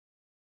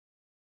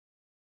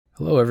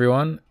Hello,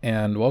 everyone,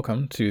 and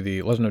welcome to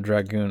the Legend of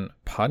Dragoon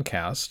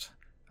podcast.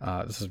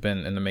 This has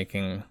been in the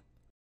making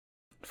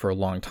for a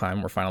long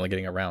time. We're finally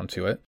getting around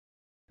to it.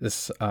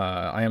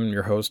 I am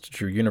your host,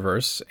 Drew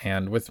Universe,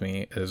 and with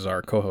me is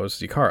our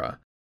co-host, Zikara.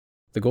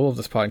 The goal of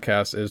this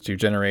podcast is to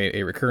generate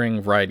a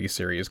recurring variety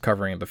series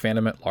covering the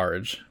fandom at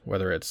large,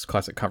 whether it's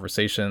classic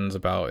conversations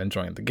about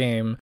enjoying the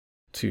game,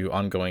 to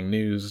ongoing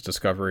news,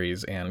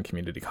 discoveries, and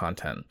community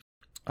content.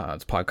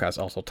 This podcast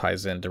also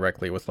ties in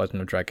directly with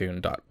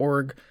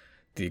legendofdragoon.org,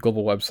 the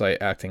global website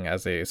acting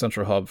as a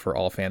central hub for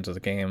all fans of the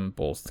game,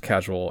 both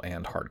casual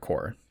and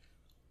hardcore.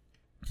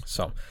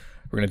 So,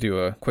 we're going to do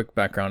a quick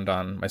background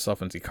on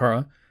myself and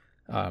Zikara.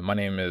 My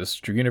name is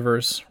Drew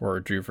Universe, or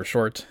Drew for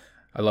short.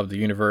 I love the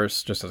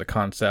universe just as a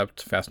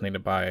concept,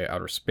 fascinated by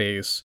outer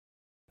space.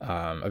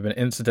 I've been an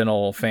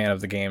incidental fan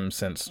of the game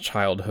since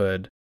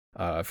childhood.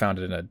 Found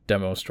it in a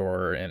demo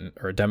store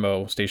or a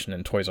demo station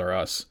in Toys R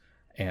Us,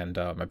 and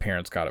my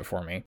parents got it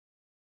for me.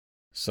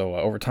 So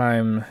over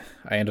time,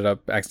 I ended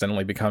up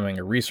accidentally becoming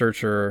a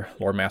researcher,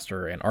 lore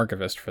master, and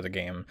archivist for the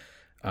game,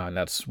 and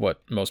that's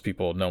what most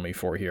people know me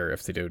for here,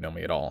 if they do know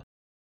me at all.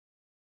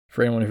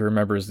 For anyone who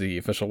remembers the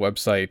official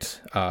website,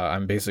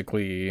 I'm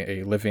basically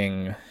a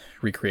living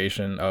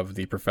recreation of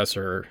the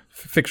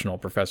fictional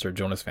professor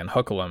Jonas Van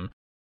Huckelum,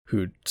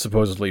 who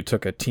supposedly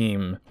took a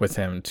team with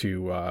him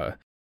to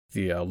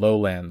the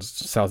lowlands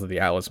south of the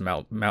Atlas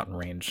mountain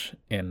range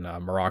in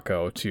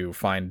Morocco to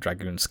find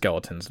dragoon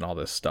skeletons and all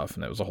this stuff,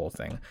 and it was a whole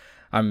thing.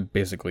 I'm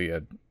basically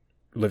a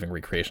living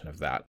recreation of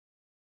that.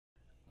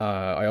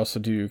 I also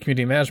do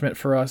community management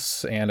for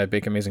us, and I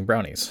bake amazing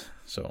brownies.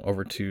 So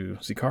over to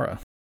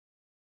Zikara.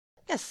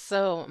 Yes,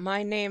 so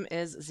my name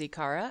is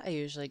Zikara. I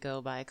usually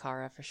go by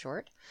Kara for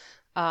short.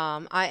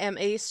 I am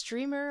a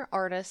streamer,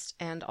 artist,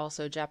 and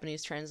also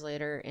Japanese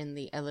translator in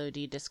the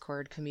LOD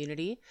Discord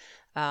community.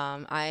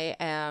 I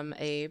am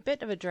a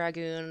bit of a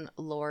Dragoon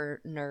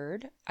lore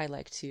nerd. I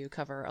like to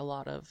cover a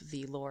lot of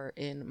the lore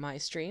in my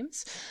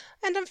streams,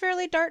 and I'm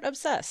fairly Dart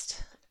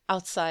obsessed.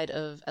 Outside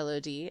of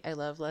LOD, I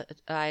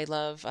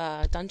love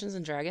Dungeons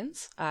and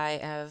Dragons. I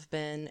have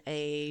been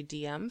a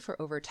DM for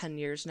over 10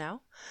 years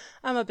now.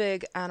 I'm a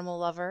big animal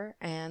lover,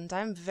 and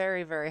I'm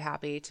very, very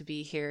happy to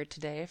be here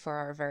today for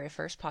our very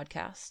first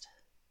podcast.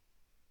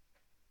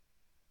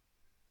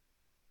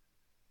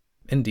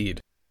 Indeed.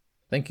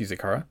 Thank you,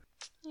 Zikara.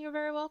 You're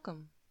very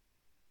welcome.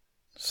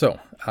 So,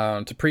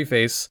 to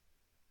preface,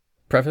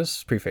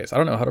 I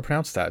don't know how to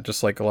pronounce that,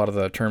 just like a lot of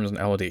the terms in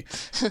LOD.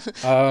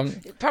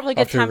 Probably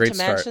a good time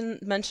to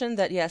mention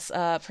that, yes,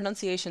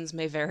 pronunciations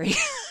may vary.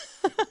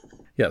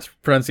 Yes,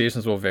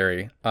 pronunciations will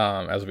vary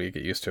as we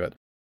get used to it.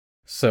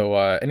 So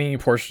any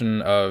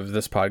portion of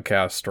this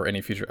podcast or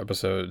any future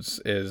episodes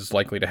is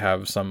likely to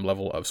have some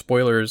level of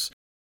spoilers.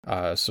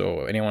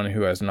 So anyone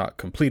who has not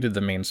completed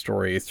the main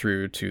story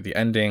through to the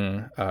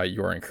ending,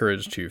 you are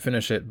encouraged to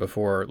finish it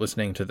before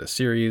listening to the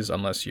series,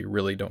 unless you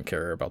really don't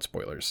care about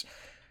spoilers.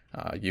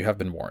 You have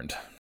been warned.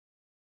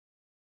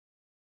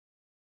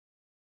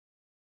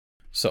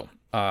 So,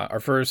 our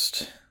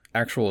first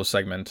actual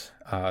segment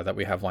that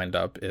we have lined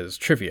up is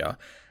trivia.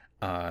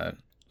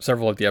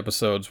 Several of the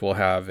episodes will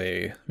have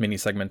a mini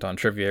segment on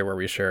trivia where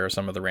we share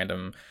some of the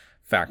random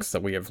facts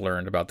that we have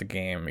learned about the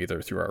game,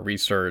 either through our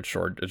research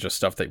or just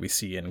stuff that we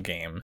see in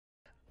game.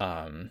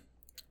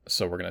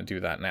 So we're going to do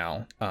that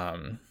now.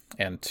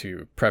 And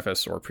to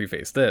preface or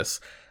preface this,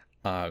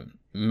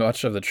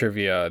 much of the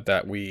trivia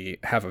that we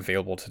have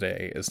available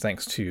today is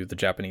thanks to the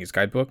Japanese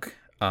guidebook.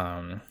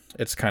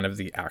 It's kind of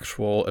the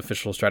actual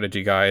official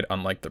strategy guide,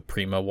 unlike the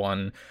Prima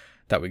one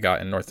that we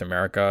got in North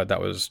America that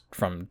was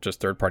from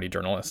just third-party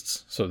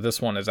journalists. So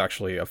this one is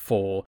actually a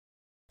full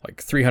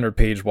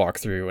 300-page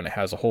walkthrough, and it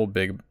has a whole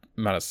big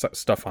amount of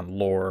stuff on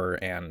lore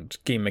and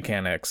game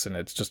mechanics, and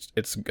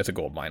it's a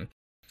goldmine.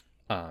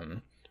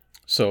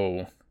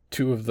 So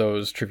two of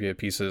those trivia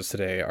pieces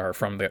today are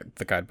from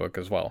the guidebook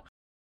as well.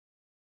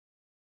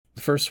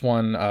 The first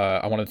one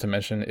I wanted to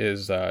mention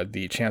is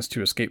the chance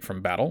to escape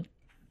from battle.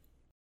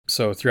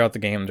 So throughout the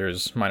game,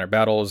 there's minor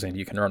battles, and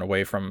you can run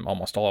away from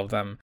almost all of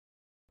them.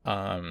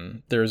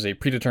 There's a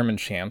predetermined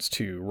chance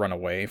to run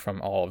away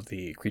from all of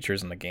the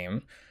creatures in the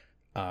game,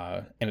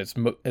 and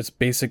it's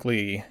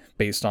basically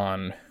based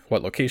on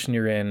what location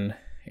you're in,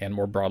 and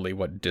more broadly,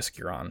 what disc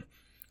you're on.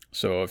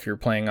 So if you're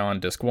playing on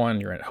disc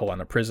 1, you're at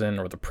Helena Prison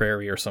or the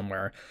Prairie or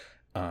somewhere.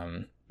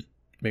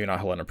 Maybe not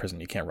Helena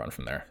Prison, you can't run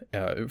from there.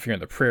 If you're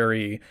in the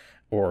Prairie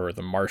or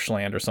the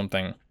Marshland or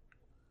something,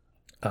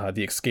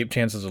 the escape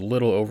chance is a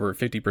little over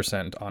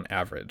 50% on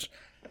average.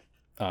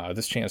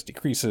 This chance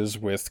decreases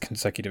with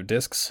consecutive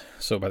discs,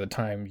 so by the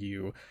time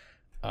you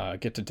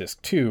get to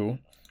disc 2,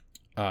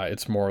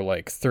 it's more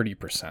like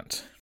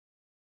 30%.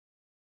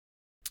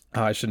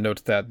 I should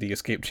note that the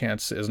escape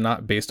chance is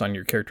not based on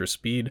your character's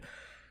speed,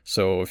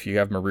 so if you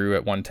have Maru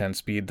at 110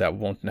 speed, that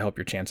won't help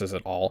your chances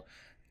at all.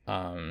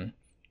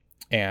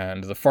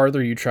 And the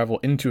farther you travel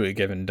into a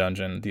given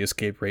dungeon, the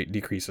escape rate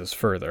decreases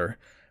further,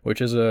 which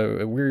is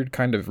a weird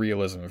kind of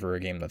realism for a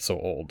game that's so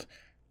old.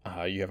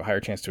 You have a higher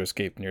chance to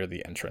escape near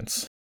the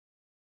entrance.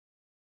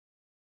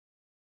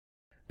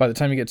 By the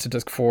time you get to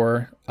disc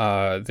 4,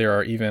 there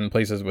are even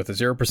places with a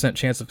 0%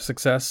 chance of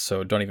success,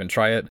 so don't even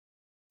try it.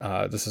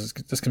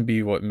 This can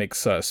be what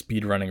makes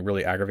speed running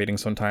really aggravating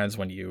sometimes,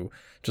 when you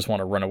just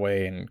want to run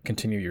away and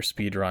continue your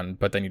speed run,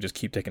 but then you just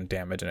keep taking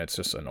damage and it's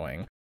just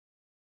annoying.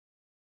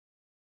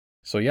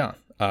 So yeah,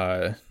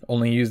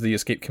 only use the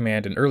escape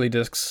command in early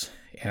discs,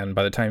 and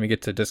by the time you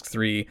get to disc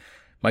 3,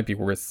 might be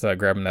worth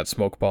grabbing that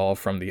smoke ball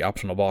from the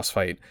optional boss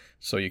fight,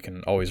 so you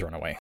can always run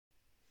away.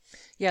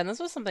 Yeah, and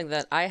this was something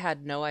that I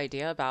had no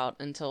idea about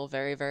until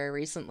very, very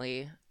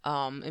recently.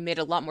 It made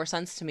a lot more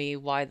sense to me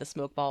why the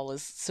smoke ball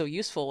was so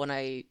useful when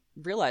I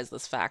realized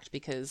this fact,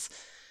 because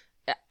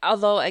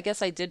although I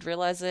guess I did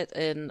realize it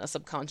in a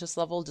subconscious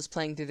level just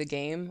playing through the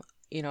game,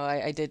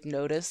 I did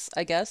notice,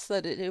 I guess,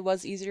 that it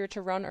was easier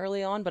to run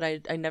early on, but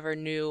I never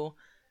knew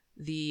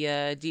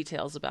the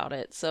details about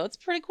it. So it's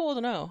pretty cool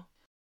to know.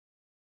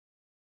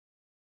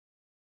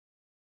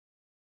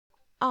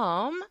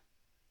 Um,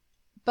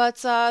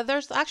 But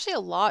there's actually a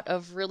lot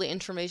of really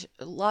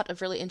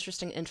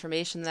interesting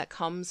information that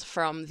comes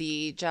from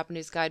the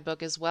Japanese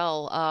guidebook as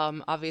well.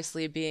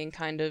 Obviously, being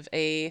kind of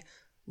a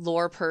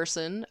lore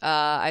person,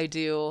 I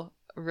do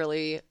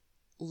really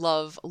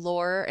love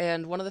lore,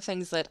 and one of the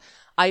things that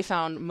I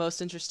found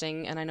most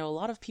interesting, and I know a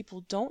lot of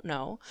people don't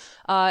know,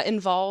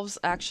 involves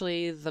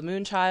actually the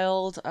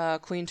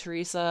Moonchild, Queen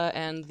Teresa,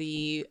 and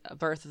the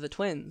birth of the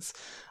twins.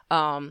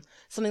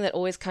 Something that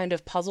always kind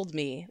of puzzled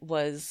me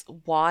was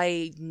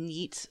why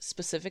Neat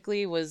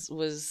specifically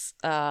was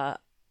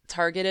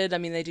targeted. I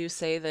mean, they do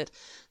say that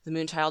the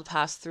Moonchild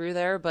passed through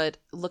there, but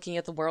looking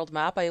at the world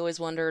map, I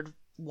always wondered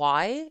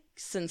why,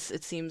 since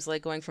it seems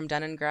like going from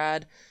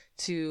Leningrad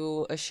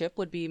to a ship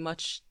would be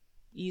much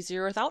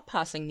easier without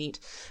passing Neat.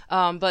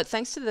 But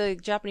thanks to the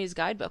Japanese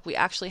guidebook, we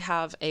actually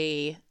have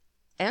a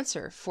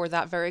answer for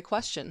that very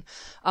question.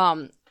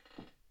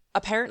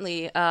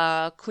 Apparently,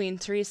 Queen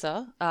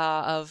Teresa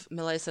of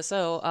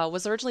Millet-Sesseau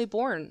was originally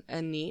born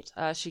in Neat.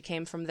 She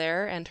came from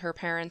there, and her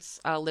parents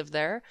lived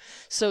there.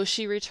 So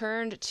she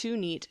returned to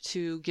Neat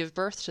to give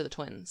birth to the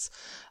twins.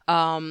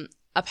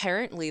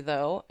 Apparently,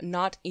 though,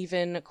 not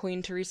even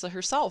Queen Teresa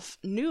herself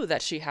knew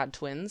that she had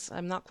twins.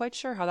 I'm not quite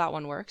sure how that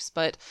one works,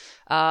 but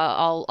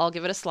I'll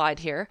give it a slide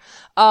here.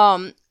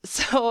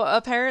 So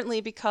apparently,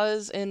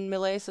 because in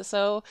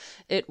Millet-Sesseau,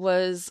 it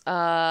was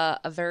a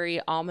very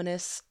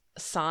ominous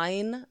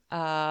sign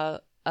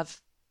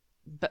of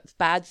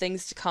bad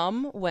things to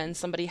come when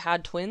somebody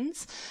had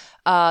twins.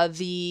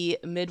 The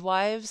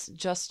midwives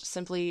just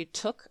simply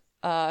took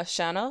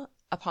Shanna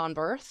upon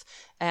birth,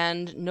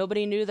 and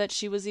nobody knew that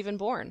she was even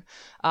born.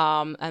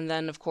 And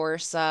then, of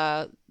course,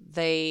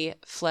 they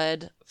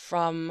fled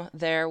from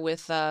there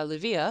with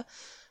Livia,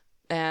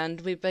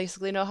 and we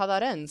basically know how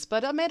that ends.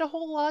 But it made a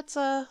lot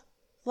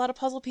of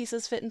puzzle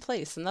pieces fit in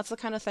place, and that's the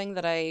kind of thing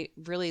that I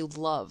really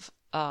love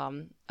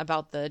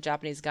about the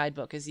Japanese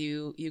guidebook, is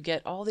you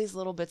get all these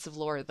little bits of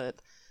lore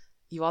that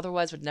you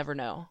otherwise would never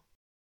know.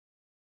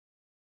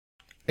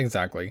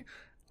 Exactly.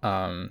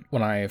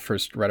 When I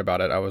first read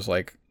about it, I was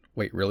like,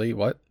 wait, really?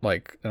 What?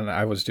 Like, and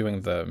I was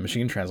doing the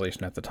machine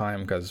translation at the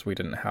time because we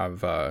didn't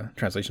have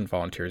translation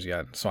volunteers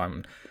yet. So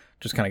I'm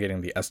just kind of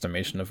getting the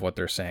estimation of what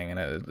they're saying. And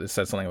it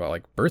said something about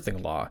like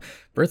birthing law.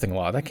 Birthing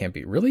law, that can't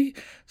be, really?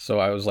 So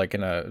I was like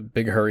in a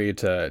big hurry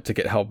to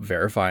get help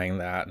verifying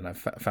that. And I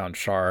found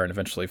Shar and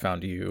eventually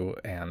found you.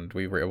 And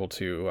we were able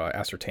to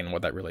ascertain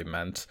what that really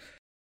meant.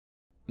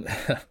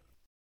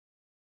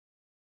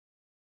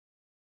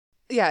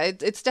 Yeah,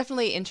 it's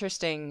definitely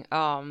interesting.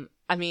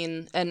 I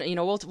mean, and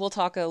we'll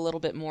talk a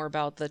little bit more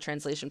about the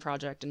translation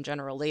project in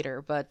general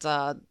later, but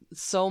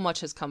so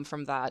much has come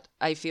from that.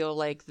 I feel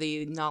like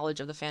the knowledge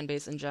of the fan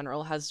base in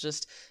general has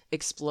just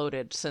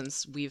exploded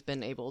since we've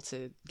been able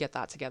to get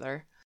that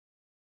together.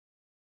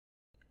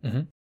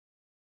 Mm-hmm.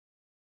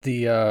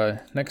 The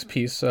next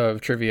piece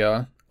of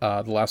trivia,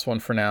 the last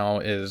one for now,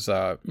 is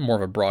more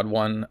of a broad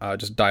one,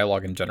 just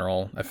dialogue in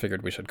general. I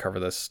figured we should cover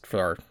this for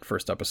our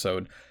first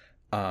episode.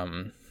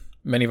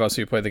 Many of us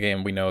who play the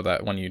game, we know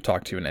that when you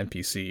talk to an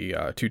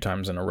NPC 2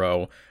 times in a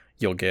row,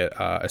 you'll get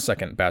a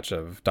second batch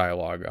of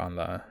dialogue on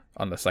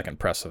the second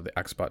press of the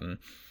X button,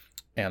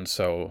 and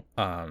so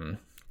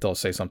they'll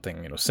say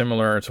something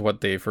similar to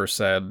what they first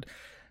said.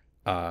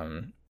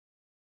 But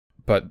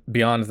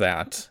beyond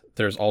that,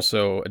 there's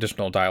also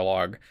additional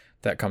dialogue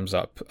that comes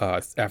up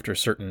after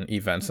certain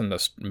events in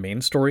the main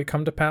story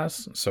come to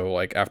pass. So,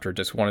 like after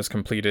Disc 1 is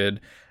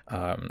completed,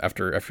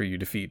 after you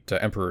defeat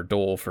Emperor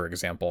Dole, for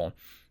example.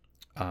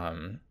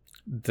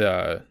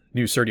 The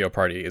new Serdio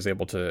party is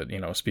able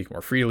to, speak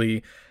more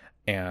freely,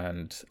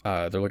 and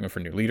they're looking for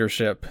new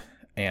leadership.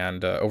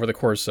 And over the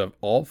course of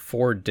all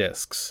 4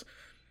 discs,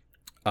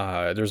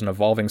 there's an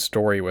evolving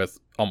story with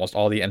almost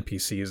all the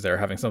NPCs there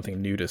having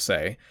something new to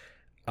say,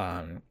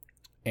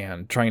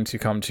 and trying to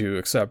come to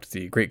accept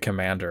the Great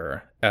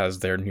Commander as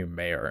their new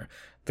mayor,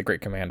 the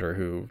Great Commander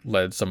who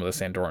led some of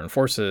the Sandoran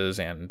forces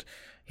and,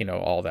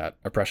 all that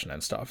oppression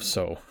and stuff.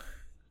 So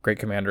Great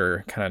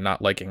Commander kind of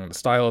not liking the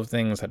style of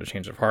things, had a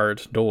change of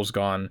heart. Dole's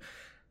gone,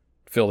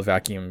 fill the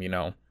vacuum,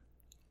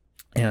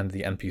 and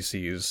the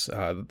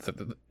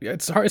NPCs.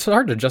 It's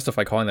hard to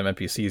justify calling them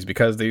NPCs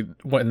because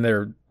when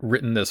they're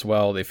written this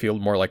well, they feel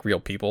more like real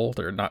people.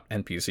 They're not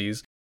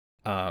NPCs.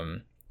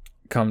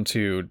 Come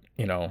to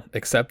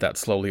accept that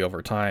slowly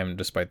over time,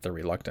 despite their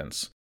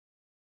reluctance.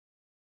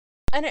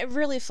 And it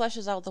really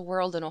fleshes out the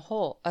world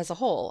as a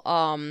whole.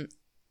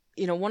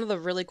 One of the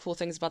really cool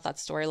things about that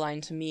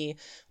storyline to me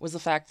was the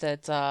fact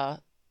that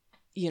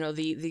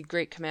the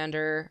great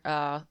commander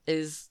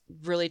is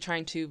really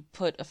trying to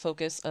put a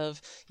focus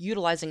of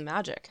utilizing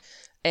magic,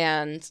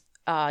 and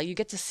you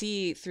get to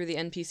see through the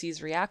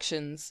NPCs'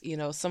 reactions,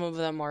 some of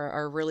them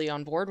are really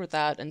on board with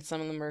that, and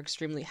some of them are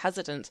extremely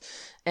hesitant.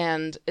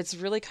 And it's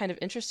really kind of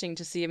interesting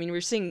to see. I mean,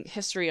 we're seeing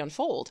history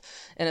unfold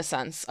in a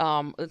sense.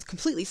 It's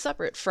completely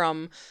separate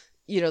from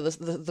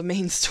the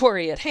main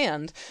story at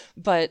hand,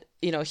 but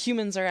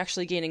humans are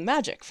actually gaining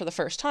magic for the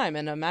first time,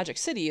 and a magic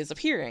city is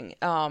appearing,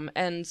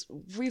 and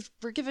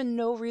we're given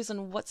no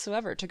reason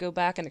whatsoever to go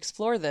back and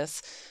explore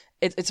this.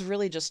 It's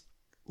really just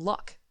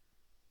luck.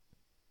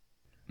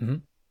 Mm-hmm.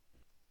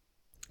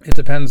 It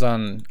depends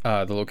on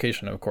the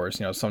location, of course.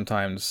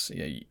 Sometimes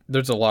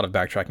there's a lot of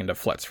backtracking to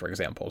Fletz, for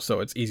example, so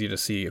it's easy to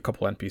see a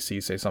couple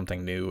NPCs say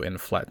something new in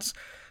Fletz.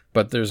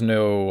 But there's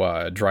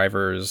no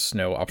drivers,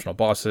 no optional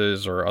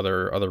bosses, or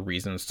other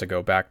reasons to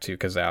go back to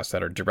Kazas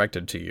that are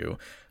directed to you.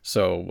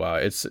 So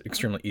it's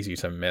extremely easy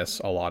to miss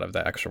a lot of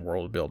the extra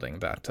world building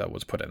that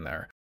was put in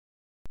there.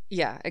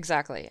 Yeah,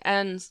 exactly.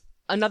 And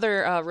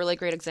another really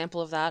great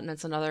example of that, and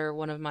it's another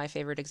one of my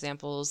favorite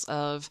examples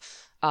of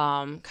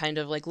kind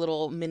of like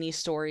little mini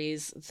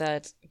stories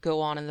that go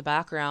on in the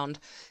background,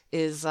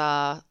 is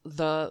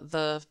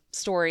the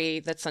story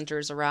that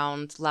centers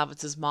around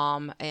Lavitz's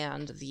mom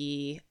and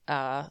the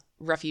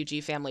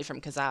refugee family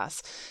from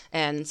Kazas.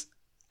 And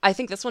I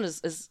think this one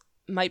is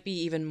might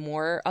be even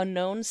more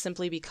unknown,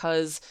 simply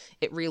because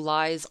it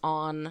relies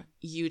on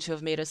you to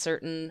have made a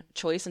certain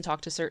choice and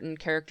talk to certain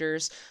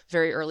characters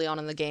very early on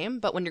in the game.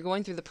 But when you're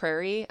going through the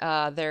prairie,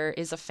 there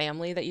is a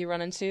family that you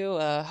run into,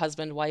 a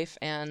husband, wife,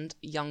 and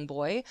young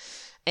boy.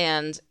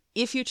 And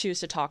if you choose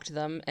to talk to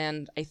them,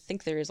 and I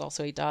think there is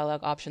also a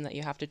dialogue option that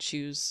you have to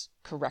choose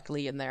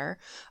correctly in there.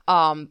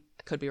 I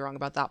could be wrong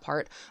about that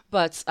part,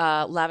 but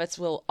Lavitz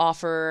will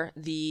offer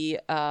the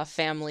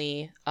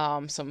family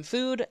some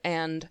food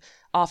and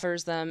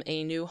offers them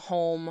a new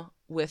home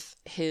with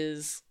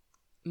his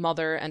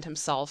mother and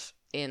himself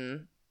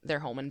in their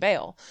home in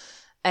Bale.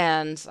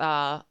 And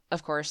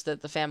of course, the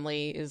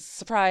family is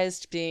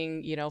surprised,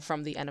 being,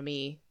 from the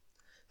enemy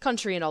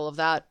country, and all of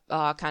that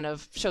kind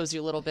of shows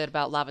you a little bit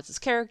about Lavitz's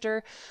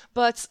character.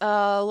 But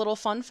a little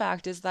fun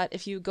fact is that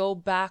if you go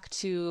back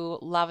to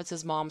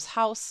Lavitz's mom's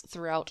house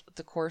throughout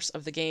the course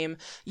of the game,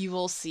 you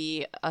will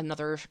see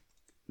another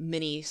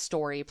mini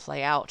story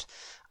play out.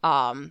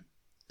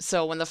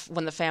 So when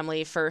the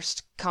family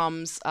first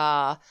comes,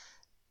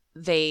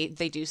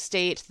 they do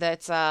state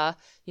that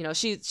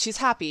she's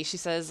happy. She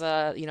says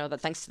that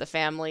thanks to the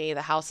family,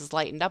 the house is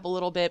lightened up a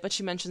little bit, but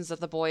she mentions that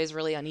the boy is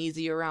really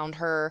uneasy around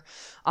her.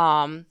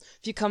 If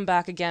you come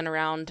back again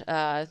around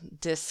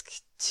disc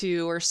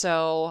 2 or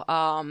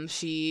so,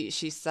 she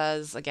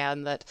says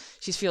again that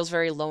she feels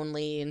very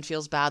lonely and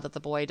feels bad that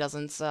the boy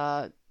doesn't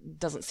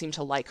seem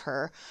to like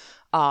her.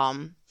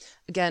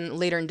 Again,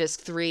 later in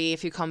disc 3,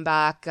 if you come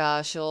back,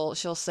 she'll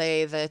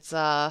say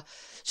that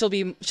she'll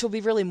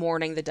be really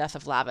mourning the death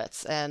of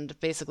Lavitz, and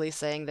basically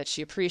saying that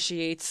she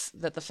appreciates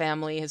that the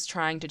family is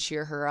trying to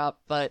cheer her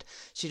up, but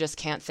she just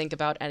can't think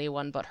about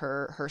anyone but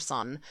her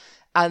son.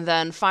 And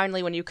then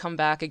finally, when you come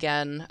back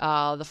again,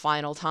 the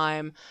final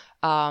time,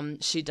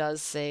 she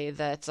does say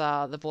that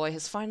the boy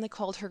has finally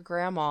called her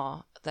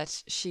grandma,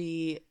 that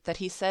he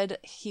said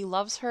he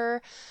loves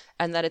her,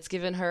 and that it's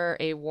given her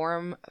a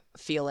warm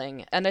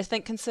feeling. And I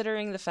think,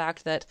 considering the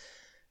fact that,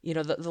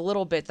 the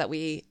little bit that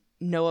we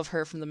know of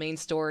her from the main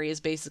story is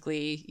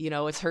basically,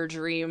 it's her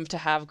dream to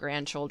have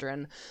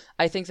grandchildren,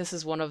 I think this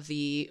is one of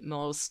the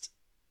most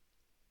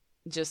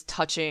just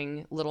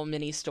touching little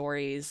mini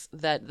stories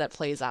that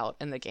plays out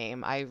in the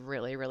game. I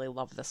really, really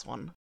love this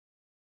one.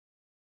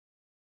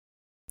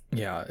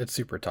 Yeah, it's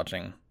super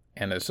touching.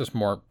 And it's just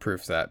more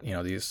proof that,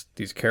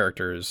 these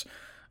characters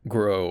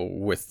grow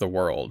with the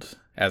world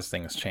as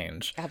things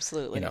change.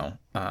 Absolutely.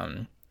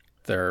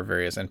 There are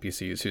various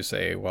NPCs who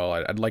say, well,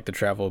 I'd like to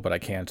travel, but I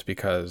can't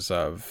because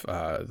of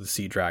the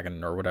sea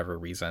dragon or whatever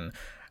reason.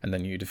 And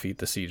then you defeat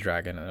the sea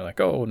dragon, and they're like,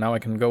 oh, now I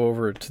can go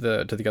over to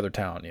the other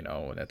town,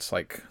 and it's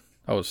like,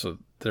 oh, so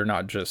they're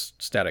not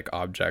just static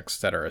objects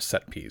that are a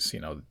set piece,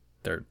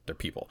 they're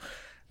people.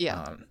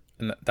 Yeah.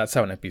 And that's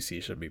how an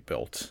NPC should be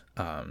built.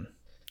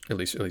 At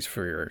least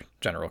for your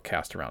general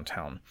cast around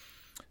town.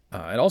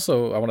 And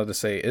also, I wanted to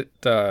say,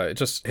 it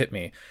just hit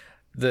me.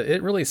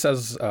 It really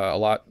says a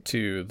lot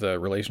to the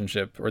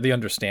relationship or the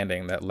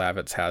understanding that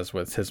Lavitz has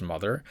with his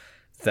mother,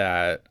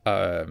 that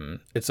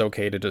it's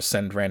okay to just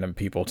send random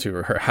people to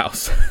her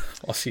house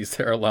while she's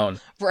there alone.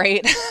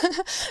 Right.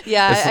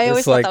 Yeah, I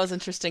always thought that was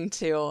interesting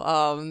too.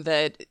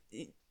 That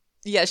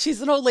Yeah,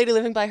 she's an old lady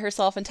living by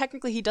herself, and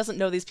technically he doesn't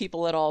know these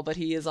people at all, but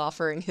he is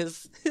offering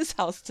his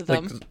house to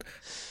Like, them.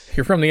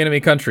 you're from the enemy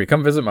country.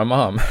 Come visit my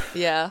mom.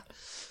 Yeah.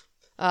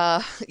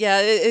 Yeah,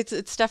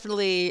 it's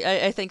definitely.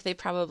 I think they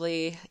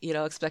probably,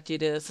 expect you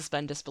to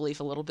suspend disbelief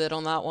a little bit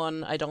on that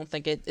one. I don't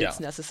think Yeah. it's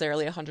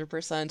necessarily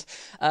 100%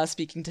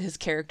 speaking to his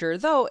character,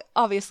 though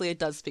obviously it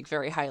does speak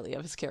very highly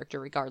of his character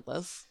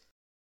regardless.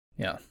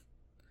 Yeah.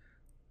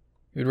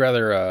 You'd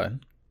rather,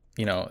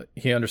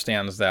 he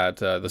understands that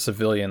the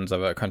civilians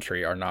of a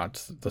country are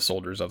not the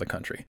soldiers of the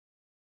country.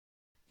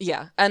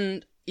 Yeah,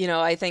 and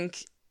I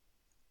think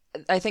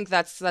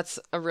that's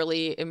a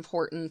really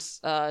important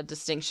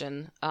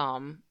distinction,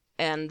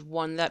 and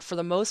one that, for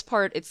the most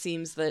part, it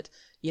seems that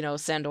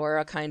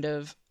Sandora kind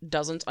of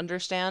doesn't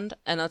understand,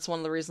 and that's one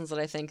of the reasons that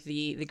I think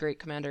the Great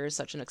Commander is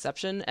such an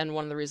exception, and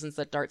one of the reasons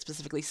that Dart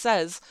specifically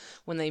says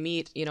when they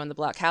meet, in the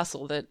Black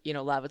Castle, that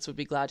Lavitz would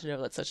be glad to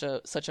know that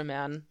such a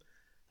man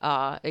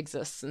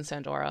exists in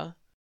Sandora.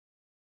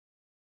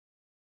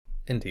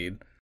 Indeed.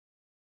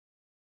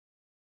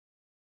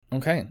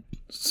 Okay,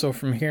 so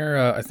from here,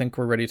 I think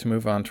we're ready to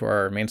move on to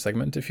our main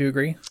segment, if you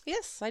agree.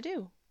 Yes, I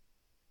do.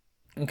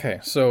 Okay,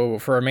 so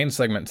for our main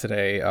segment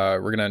today,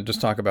 we're going to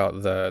just talk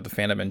about the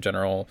fandom in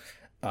general,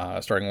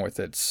 starting with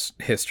its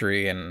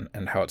history and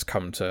how it's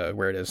come to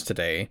where it is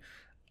today.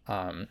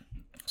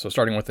 So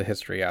starting with the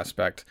history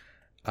aspect,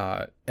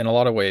 in a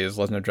lot of ways,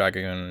 Legend of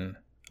Dragoon,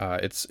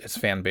 its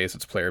fan base,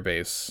 its player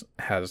base,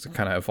 has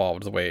kind of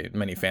evolved the way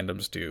many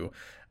fandoms do,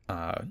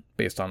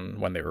 based on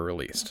when they were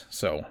released.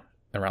 So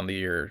around the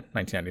year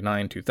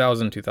 1999,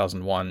 2000,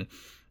 2001,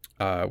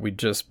 we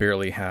just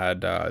barely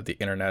had the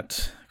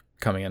internet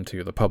coming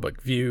into the public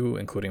view,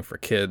 including for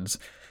kids.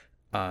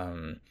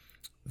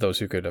 Those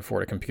who could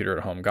afford a computer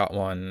at home got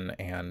one,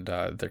 and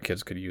their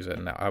kids could use it.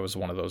 And I was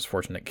one of those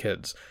fortunate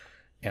kids.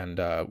 And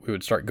we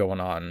would start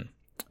going on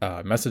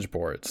message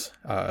boards,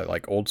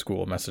 like old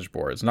school message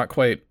boards, not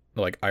quite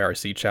like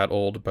IRC chat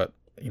old, but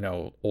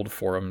old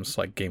forums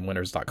like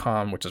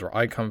GameWinners.com, which is where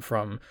I come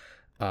from,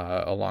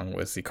 along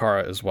with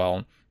Zikara as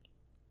well.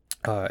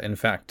 In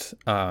fact,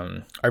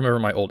 I remember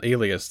my old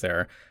alias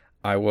there.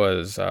 I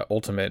was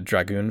Ultimate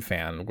Dragoon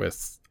Fan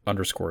with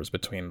underscores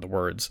between the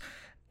words,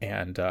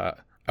 and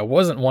I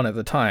wasn't one at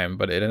the time,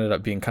 but it ended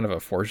up being kind of a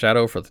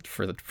foreshadow for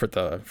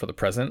the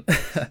present.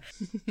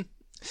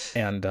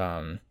 And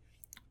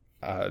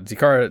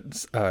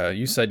Zikara,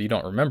 you said you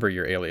don't remember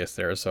your alias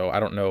there, so I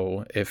don't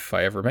know if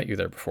I ever met you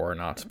there before or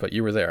not, but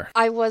you were there.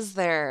 I was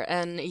there,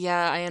 and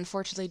yeah, I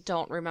unfortunately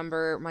don't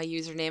remember my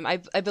username.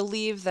 I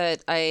believe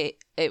that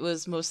it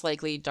was most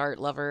likely Dart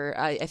Lover.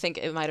 I think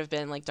it might have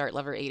been like Dart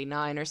Lover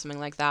 89 or something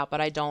like that,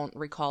 but I don't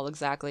recall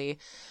exactly.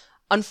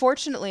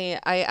 Unfortunately,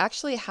 I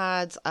actually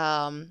had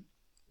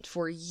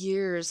for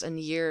years and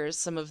years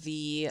some of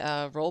the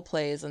role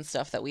plays and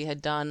stuff that we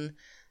had done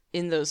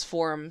in those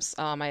forums.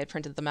 I had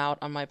printed them out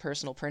on my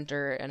personal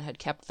printer and had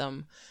kept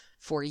them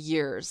for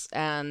years,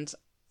 and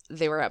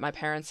they were at my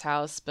parents'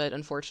 house, but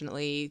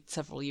unfortunately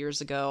several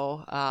years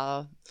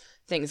ago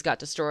things got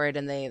destroyed,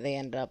 and they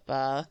ended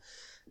up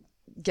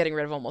getting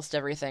rid of almost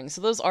everything,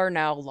 so those are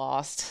now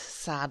lost,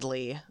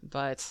 sadly.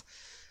 But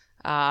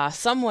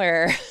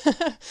somewhere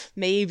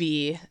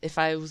maybe if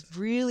I was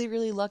really,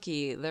 really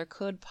lucky, there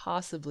could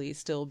possibly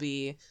still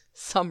be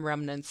some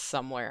remnants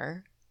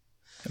somewhere.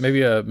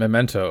 Maybe a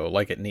memento,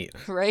 like it neat.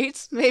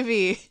 Right?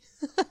 Maybe.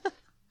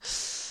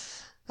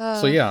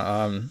 So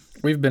yeah,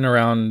 we've been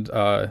around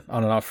on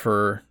and off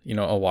for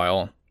a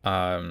while.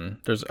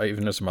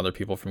 There's some other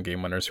people from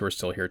Game Winners who are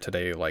still here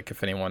today. Like,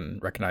 if anyone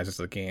recognizes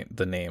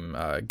the name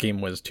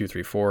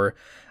GameWiz234,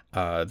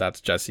 that's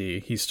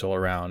Jesse. He's still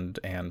around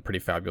and pretty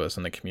fabulous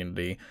in the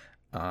community.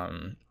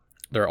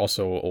 There are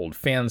also old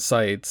fan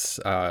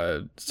sites.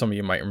 Some of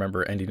you might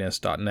remember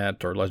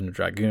Endiness.net or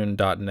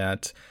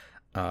LegendofDragoon.net.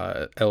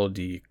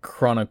 LD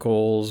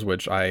Chronicles,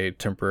 which I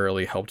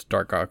temporarily helped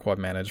Dark Aqua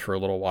manage for a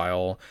little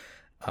while.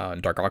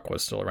 Dark Aqua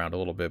is still around a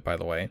little bit, by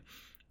the way.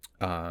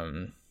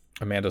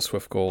 Amanda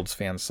Swiftgold's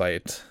fan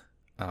site.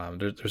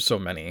 There's so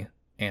many,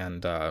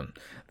 and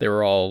they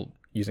were all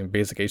using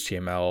basic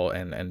HTML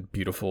and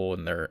beautiful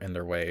in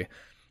their way.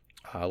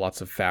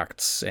 Lots of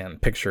facts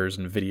and pictures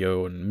and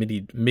video and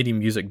MIDI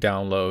music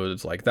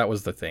downloads. Like, that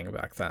was the thing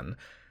back then.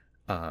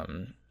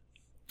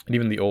 And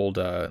even the old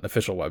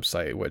official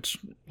website, which,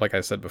 like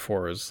I said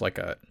before, is like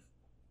a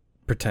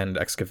pretend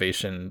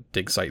excavation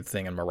dig site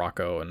thing in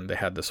Morocco, and they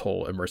had this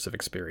whole immersive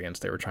experience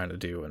they were trying to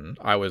do, and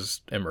I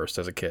was immersed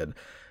as a kid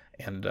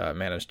and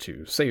managed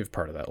to save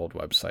part of that old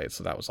website,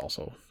 so that was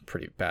also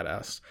pretty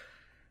badass.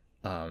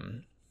 I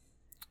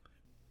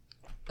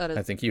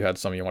think you had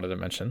some you wanted to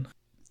mention.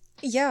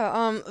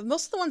 Yeah,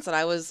 most of the ones that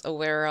I was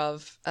aware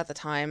of at the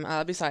time,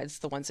 besides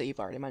the ones that you've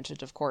already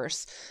mentioned, of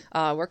course,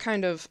 were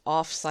kind of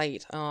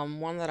off-site.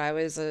 One that I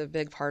was a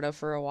big part of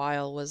for a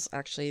while was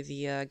actually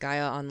the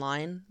Gaia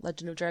Online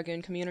Legend of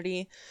Dragoon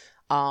community.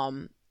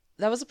 That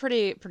was a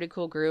pretty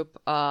cool group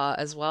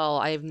as well.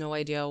 I have no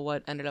idea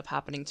what ended up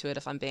happening to it,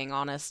 if I'm being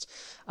honest.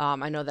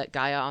 I know that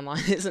Gaia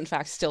Online is in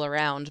fact still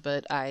around,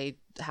 but I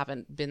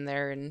haven't been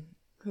there in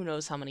who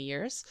knows how many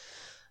years.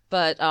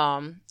 But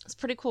it's a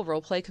pretty cool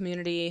roleplay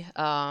community.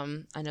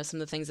 I know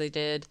some of the things they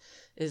did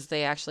is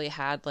they actually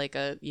had like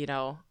a,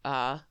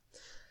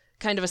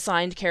 kind of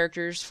assigned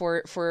characters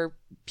for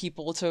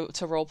people to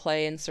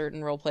roleplay in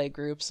certain roleplay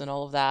groups and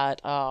all of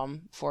that,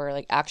 for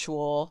like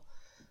actual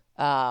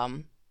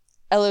LOD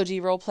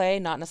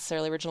roleplay, not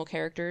necessarily original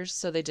characters.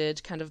 So they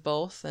did kind of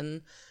both,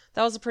 and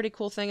that was a pretty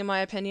cool thing in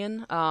my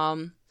opinion.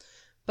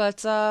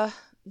 But yeah,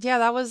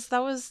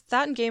 that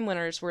and Game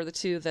Winners were the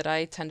two that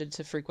I tended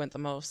to frequent the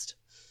most.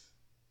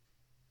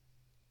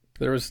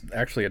 There was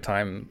actually a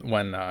time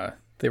when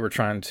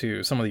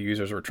some of the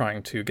users were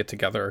trying to get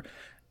together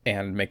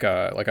and make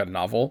a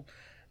novel.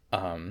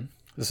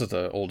 This is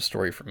an old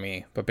story for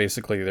me, but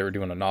basically they were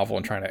doing a novel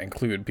and trying to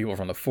include people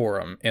from the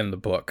forum in the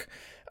book.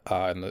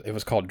 It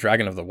was called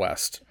Dragon of the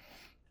West.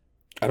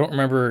 I don't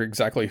remember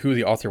exactly who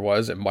the author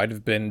was. It might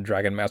have been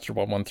Dragon Master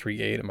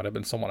 1138. It might have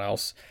been someone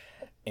else.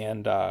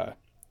 And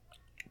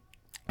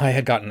I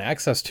had gotten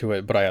access to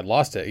it, but I had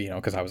lost it,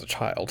 because I was a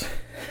child.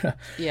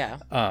 Yeah.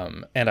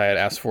 And I had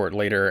asked for it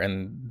later,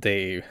 and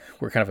they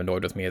were kind of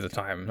annoyed with me at the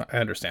time. I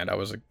understand, I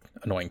was an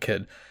annoying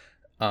kid.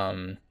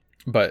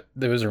 But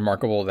it was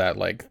remarkable that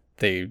like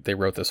they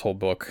wrote this whole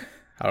book.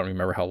 I don't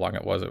remember how long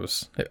it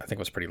was. I think it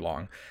was pretty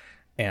long.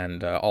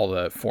 And all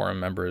the forum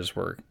members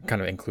were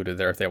kind of included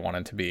there if they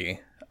wanted to be.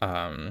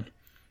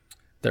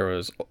 There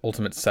was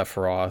Ultimate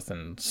Sephiroth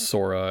and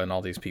Sora and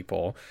all these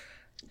people.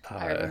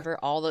 I remember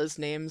all those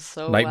names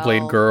so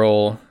Nightblade well.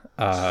 Girl,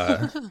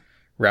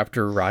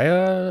 Raptor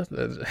Raya.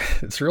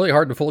 It's really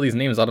hard to pull these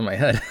names out of my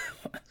head.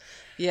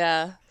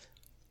 Yeah.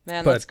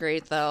 Man, that's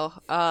great though.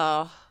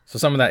 So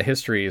some of that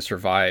history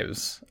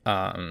survives,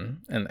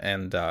 and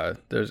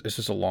it's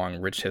just a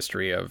long, rich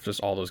history of just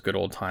all those good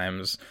old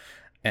times.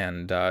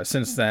 And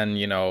since then,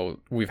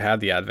 we've had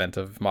the advent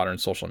of modern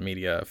social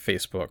media,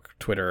 Facebook,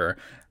 Twitter,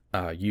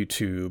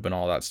 YouTube, and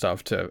all that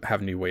stuff to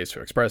have new ways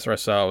to express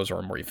ourselves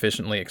or more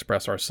efficiently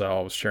express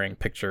ourselves, sharing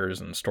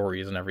pictures and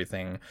stories and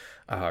everything.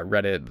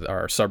 Reddit,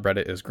 our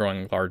subreddit, is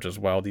growing large as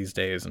well these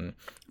days, and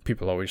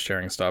people always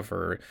sharing stuff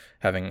or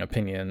having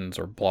opinions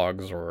or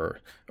blogs or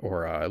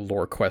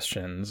lore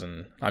questions,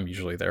 and I'm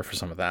usually there for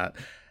some of that.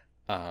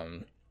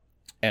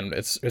 And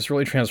it's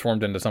really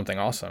transformed into something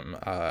awesome.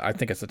 I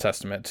think it's a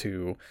testament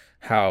to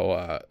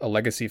how a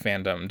legacy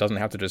fandom doesn't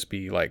have to just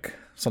be like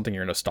something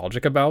you're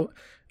nostalgic about.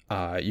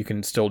 You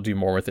can still do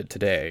more with it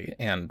today.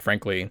 And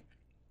frankly,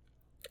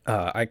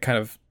 I kind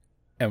of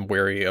am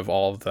wary of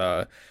all of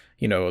the,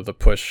 the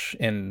push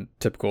in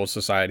typical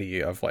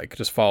society of like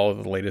just follow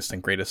the latest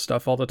and greatest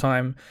stuff all the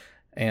time.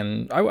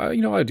 And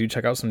I do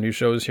check out some new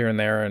shows here and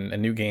there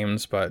and new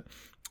games, but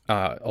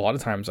a lot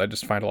of times I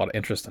just find a lot of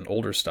interest in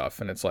older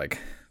stuff, and it's like,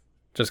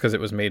 just because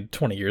it was made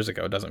 20 years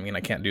ago doesn't mean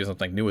I can't do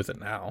something new with it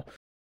now.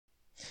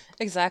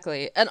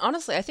 Exactly. And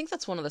honestly, I think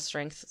that's one of the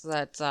strengths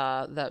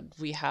that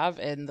we have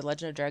in the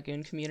Legend of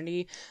Dragoon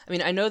community. I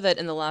mean, I know that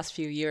in the last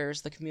few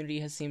years, the community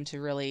has seemed to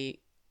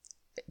really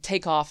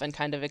take off and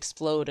kind of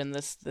explode in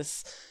this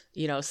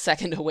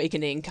second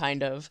awakening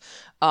kind of.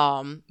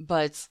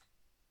 But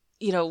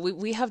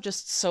we have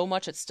just so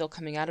much that's still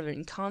coming out of it,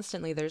 and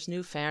constantly there's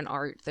new fan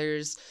art.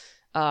 There's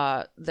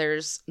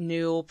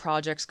new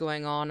projects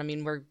going on. I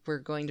mean, we're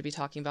going to be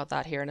talking about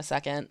that here in a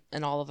second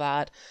and all of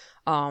that.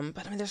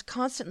 But I mean, there's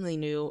constantly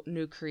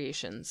new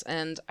creations,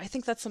 and I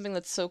think that's something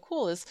that's so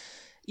cool. Is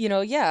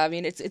I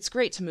mean, it's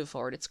great to move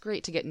forward. It's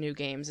great to get new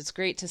games. It's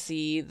great to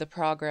see the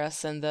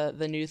progress and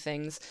the new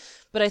things.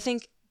 But I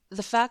think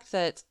the fact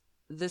that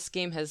this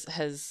game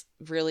has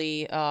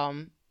really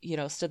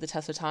stood the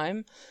test of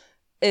time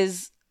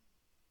is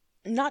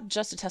not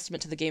just a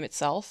testament to the game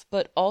itself,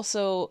 but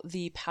also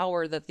the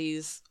power that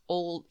these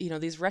old,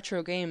 these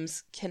retro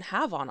games can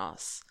have on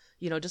us,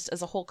 just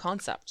as a whole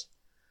concept.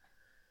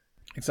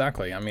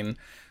 Exactly. I mean,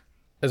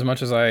 as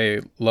much as I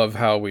love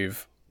how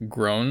we've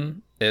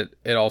grown, it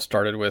all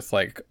started with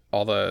like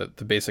all the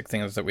basic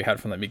things that we had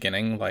from the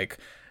beginning, like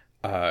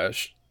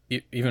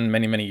even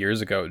many, many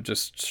years ago,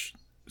 just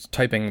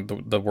typing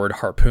the word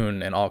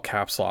harpoon in all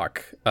caps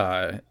lock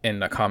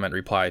in a comment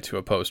reply to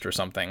a post or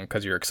something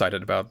because you're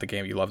excited about the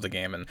game, you love the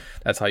game, and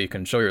that's how you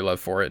can show your love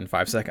for it in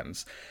 5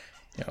 seconds.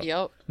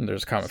 Yep.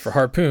 There's a comment for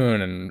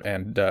harpoon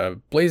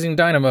and blazing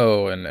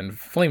dynamo and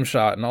flame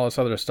shot and all this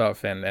other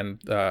stuff, and on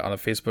the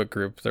Facebook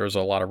group there was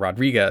a lot of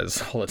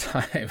Rodriguez all the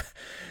time.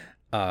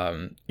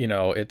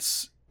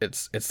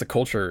 It's the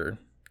culture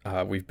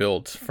we've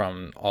built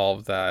from all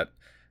of that.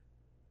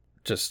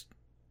 Just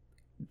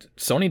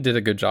Sony did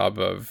a good job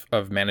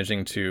of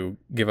managing to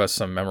give us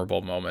some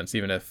memorable moments,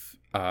 even if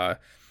a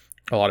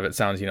lot of it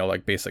sounds,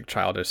 like basic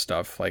childish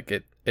stuff. Like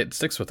it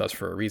sticks with us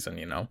for a reason,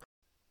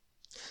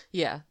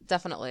 Yeah,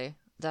 definitely.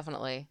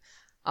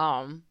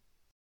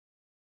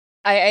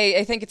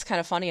 I think it's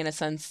kind of funny in a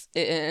sense,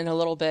 in a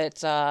little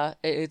bit.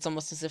 It's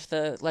almost as if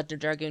the Legend of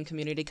Dragoon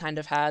community kind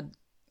of had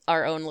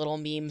our own little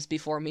memes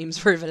before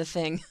memes were even a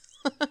thing.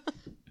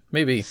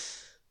 Maybe.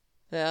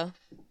 Yeah.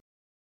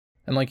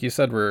 And like you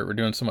said, we're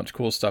doing so much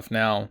cool stuff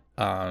now.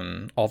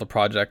 All the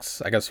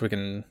projects, I guess we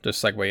can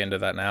just segue into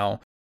that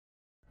now.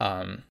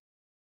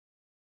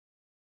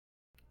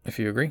 if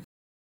you agree.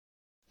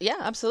 Yeah,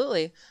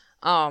 absolutely.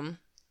 Um,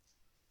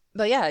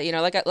 but yeah,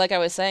 like I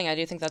was saying, I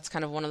do think that's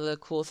kind of one of the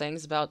cool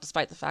things about,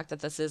 despite the fact that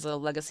this is a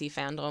legacy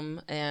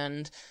fandom,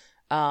 and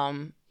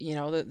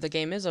the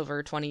game is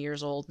over 20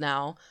 years old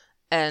now,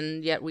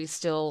 and yet we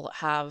still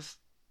have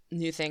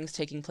new things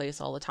taking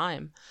place all the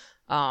time.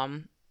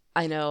 Um,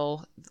 I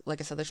know,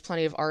 like I said, there's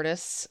plenty of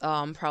artists.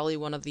 Probably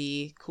one of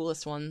the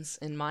coolest ones,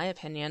 in my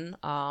opinion,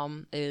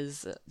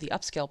 is the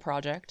Upscale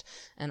project,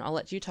 and I'll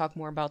let you talk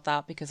more about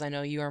that because I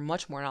know you are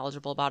much more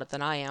knowledgeable about it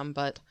than I am,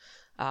 but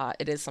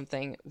it is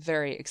something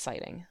very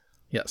exciting.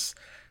 Yes.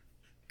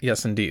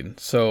 Yes, indeed.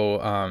 So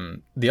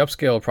the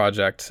upscale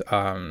project,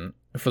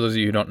 for those of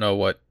you who don't know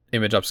what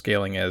image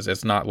upscaling is,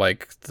 it's not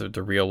like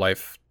the real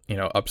life,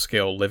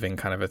 upscale living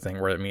kind of a thing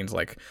where it means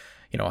like,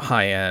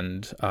 high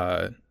end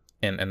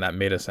in that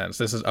meta sense.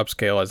 This is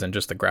upscale as in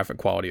just the graphic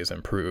quality is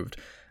improved.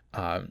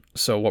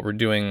 So what we're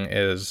doing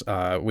is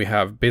we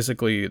have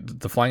basically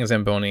the Flying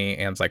Zamboni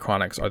and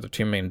Zycronix are the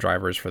two main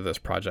drivers for this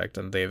project,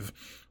 and they've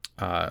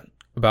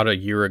about a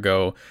year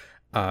ago,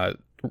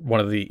 one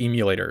of the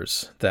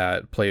emulators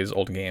that plays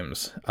old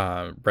games,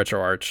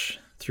 RetroArch,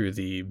 through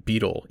the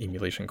Beetle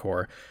emulation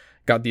core,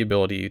 got the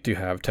ability to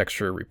have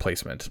texture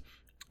replacement.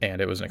 And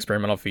it was an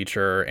experimental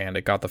feature, and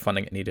it got the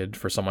funding it needed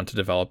for someone to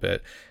develop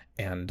it.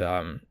 And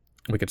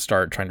we could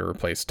start trying to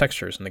replace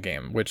textures in the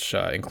game, which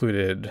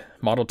included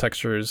model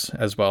textures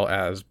as well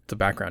as the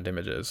background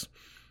images.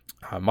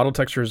 Model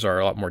textures are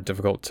a lot more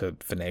difficult to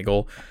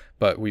finagle,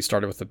 but we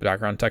started with the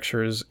background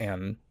textures,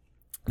 and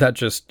that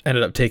just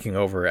ended up taking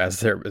over as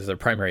their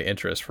primary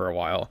interest for a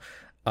while,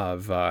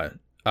 of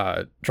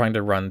trying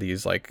to run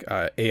these like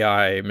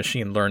AI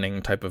machine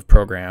learning type of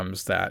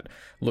programs that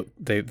look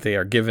they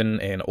are given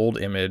an old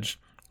image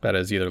that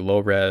is either low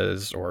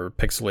res or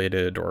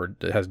pixelated or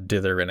has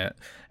dither in it,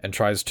 and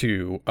tries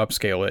to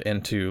upscale it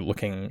into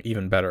looking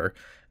even better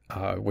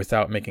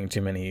without making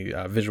too many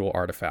visual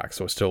artifacts,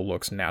 so it still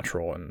looks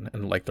natural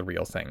and like the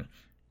real thing.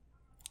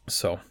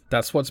 So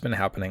that's what's been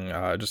happening,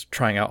 just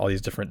trying out all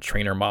these different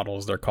trainer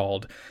models. They're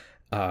called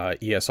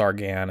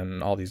ESRGAN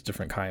and all these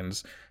different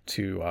kinds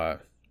to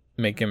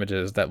make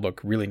images that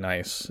look really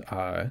nice,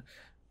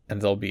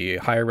 and they'll be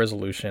higher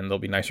resolution, they'll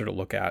be nicer to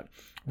look at.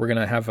 We're going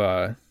to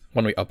have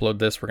when we upload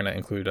this, we're going to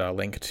include a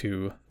link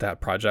to that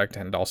project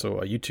and also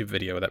a YouTube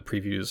video that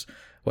previews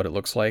what it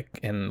looks like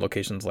in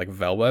locations like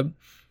Velweb.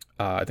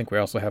 I think we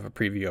also have a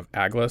preview of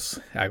Aglis.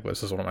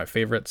 Aglis is one of my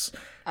favorites.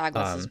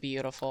 Aglis is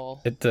beautiful.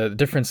 The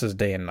difference is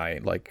day and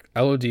night. Like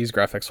LOD's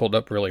graphics hold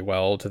up really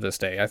well to this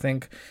day, I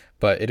think,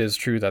 but it is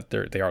true that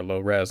they are low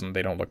res and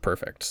they don't look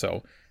perfect.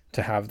 So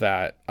to have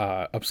that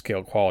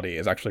upscale quality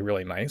is actually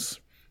really nice.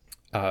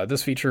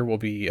 This feature will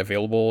be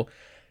available,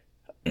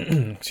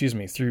 excuse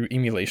me, through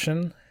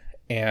emulation,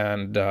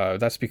 and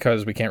that's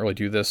because we can't really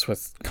do this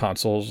with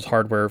consoles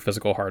hardware,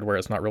 physical hardware.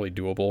 It's not really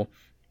doable.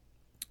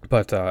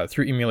 But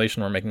through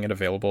emulation, we're making it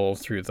available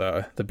through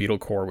the Beetle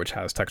core, which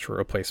has texture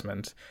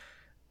replacement.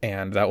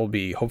 And that will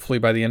be hopefully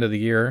by the end of the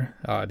year.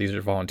 These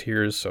are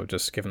volunteers, so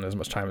just give them as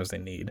much time as they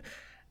need.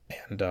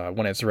 And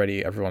when it's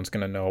ready, everyone's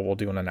going to know. We'll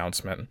do an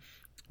announcement.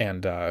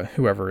 And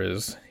whoever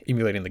is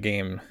emulating the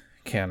game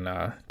can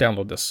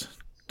download this,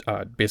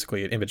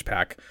 basically an image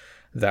pack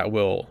that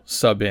will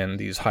sub in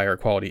these higher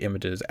quality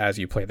images as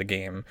you play the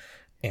game.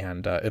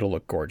 And it'll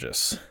look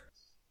gorgeous.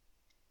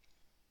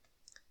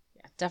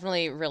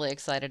 Definitely really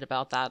excited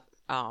about that.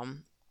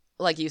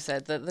 Like you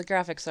said, the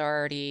graphics are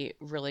already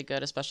really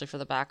good, especially for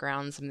the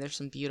backgrounds. I mean, there's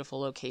some beautiful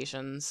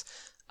locations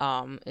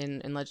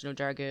in Legend of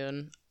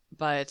Dragoon.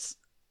 But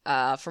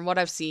from what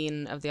I've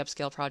seen of the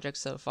upscale project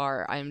so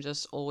far, I'm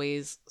just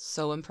always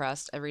so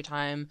impressed every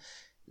time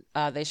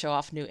they show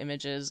off new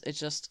images. It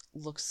just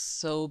looks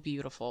so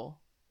beautiful.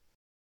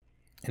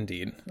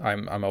 Indeed.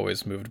 I'm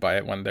always moved by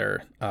it when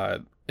they're...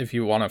 if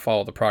you want to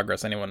follow the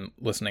progress, anyone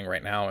listening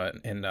right now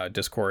in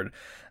Discord,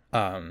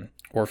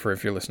 or for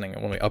if you're listening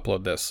when we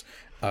upload this,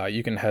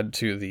 you can head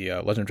to the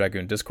Legend of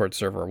Dragoon Discord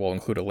server. We'll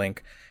include a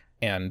link,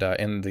 and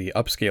in the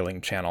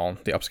upscaling channel,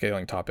 the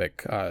upscaling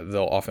topic,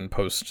 they'll often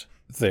post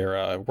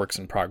their works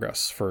in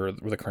progress for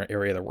the current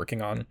area they're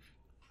working on.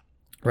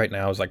 Right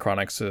now,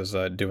 Zycronix is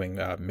doing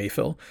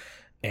Mayfill,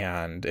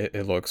 and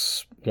it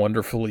looks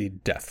wonderfully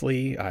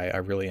deathly. I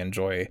really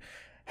enjoy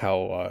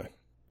how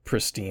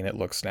pristine it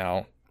looks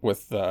now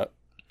with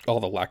all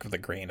the lack of the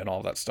grain and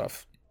all that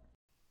stuff.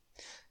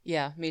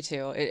 Yeah, me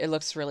too. It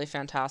looks really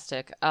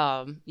fantastic.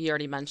 You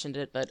already mentioned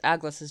it, but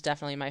Aglis is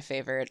definitely my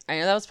favorite. I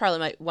know that was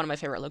probably one of my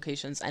favorite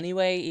locations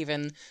anyway,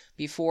 even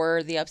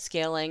before the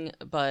upscaling,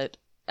 but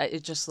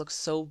it just looks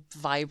so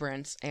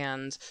vibrant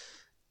and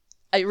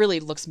it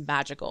really looks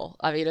magical.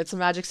 I mean, it's a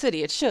magic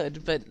city, it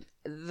should, but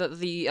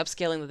the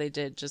upscaling that they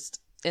did just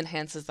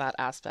enhances that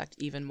aspect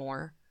even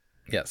more.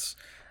 Yes.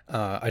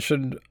 I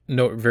should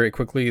note very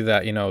quickly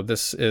that,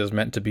 this is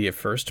meant to be a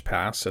first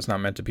pass. It's not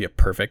meant to be a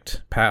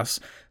perfect pass.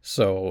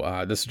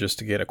 So this is just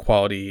to get a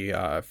quality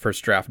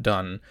first draft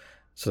done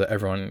so that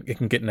it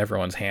can get in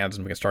everyone's hands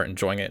and we can start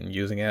enjoying it and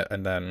using it.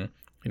 And then,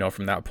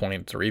 from that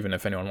point, or even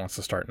if anyone wants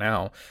to start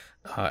now,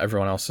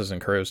 everyone else is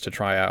encouraged to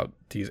try out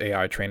these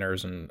AI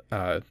trainers and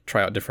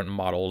try out different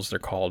models, they're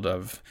called,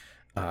 of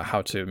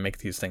how to make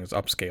these things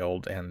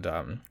upscaled,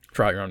 and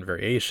try out your own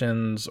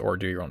variations or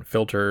do your own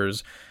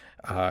filters.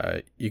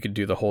 You could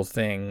do the whole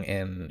thing,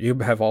 and you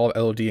have all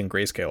LOD and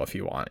grayscale if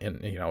you want,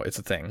 and it's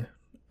a thing.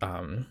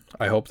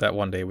 I hope that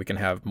one day we can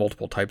have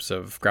multiple types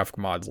of graphic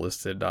mods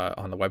listed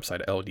on the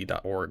website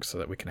LOD.org, so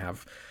that we can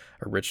have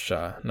a rich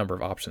number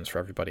of options for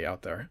everybody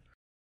out there.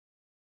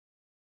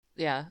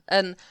 Yeah,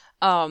 and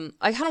I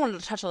kind of wanted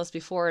to touch on this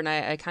before, and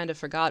I kind of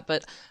forgot,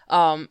 but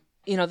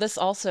this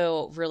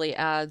also really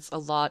adds a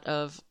lot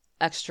of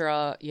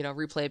extra,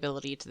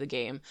 replayability to the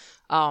game,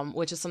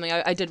 which is something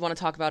I did want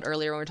to talk about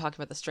earlier when we were talking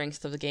about the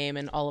strengths of the game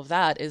and all of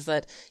that, is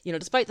that,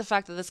 despite the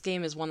fact that this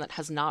game is one that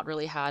has not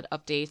really had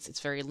updates, it's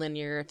very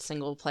linear,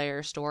 single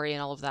player story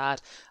and all of that,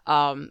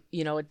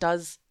 it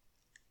does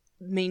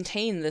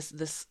maintain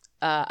this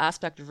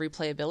aspect of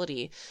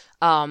replayability.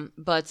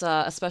 But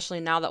especially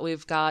now that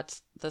we've got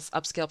this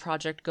upscale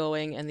project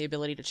going and the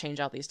ability to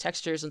change out these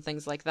textures and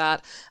things like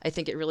that, I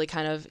think it really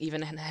kind of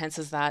even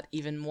enhances that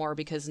even more,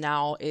 because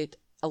now it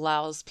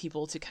allows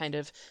people to kind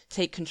of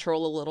take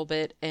control a little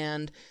bit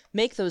and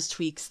make those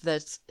tweaks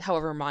that,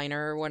 however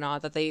minor or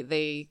not, that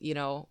they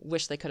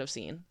wish they could have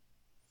seen.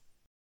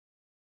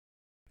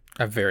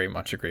 I very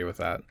much agree with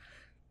that.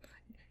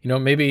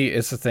 Maybe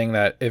it's the thing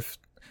that if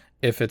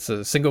it's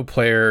a single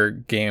player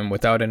game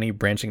without any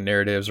branching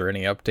narratives or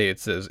any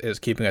updates is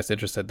keeping us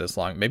interested this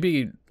long,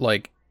 maybe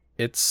like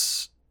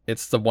it's the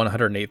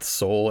 108th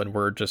soul and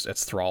we're just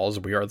its thralls.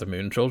 We are the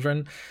moon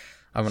children.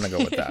 I'm going to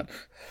go with that.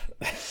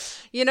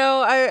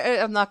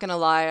 I'm not going to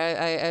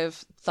lie.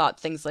 I've thought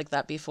things like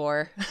that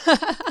before.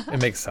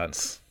 It makes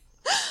sense.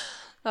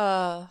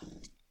 But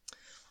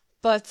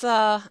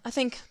I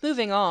think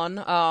moving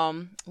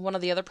on, one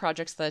of the other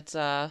projects that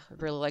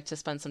I'd really like to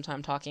spend some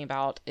time talking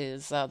about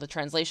is the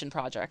translation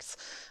projects.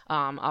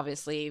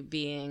 Obviously,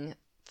 being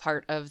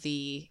part of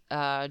the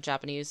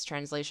Japanese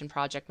translation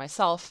project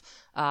myself,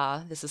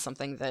 this is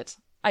something that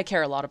I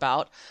care a lot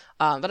about.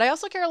 But I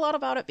also care a lot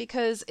about it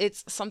because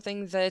it's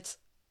something that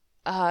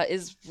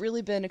is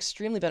really been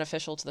extremely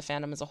beneficial to the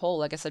fandom as a whole.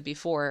 Like I said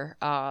before,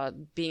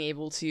 being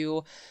able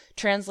to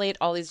translate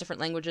all these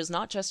different languages,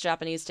 not just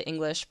Japanese to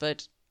English,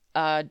 but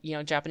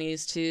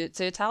Japanese to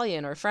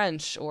Italian or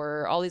French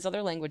or all these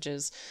other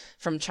languages,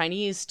 from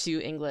Chinese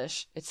to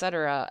English,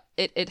 etc.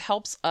 It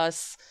helps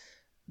us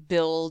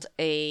build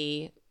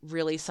a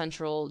really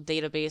central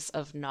database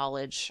of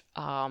knowledge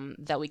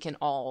that we can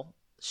all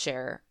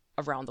share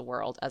around the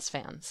world as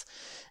fans.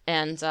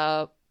 And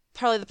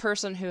probably the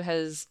person who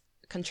has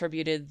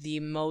contributed the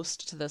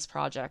most to this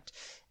project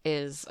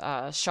is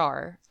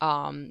Char.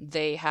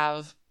 They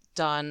have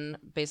done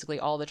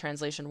basically all the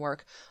translation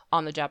work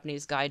on the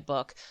Japanese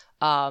guidebook,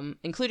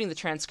 including the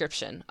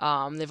transcription.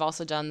 They've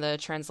also done the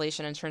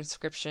translation and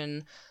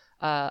transcription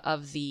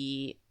of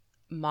the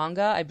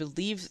manga. I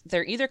believe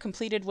they're either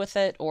completed with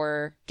it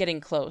or getting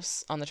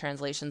close on the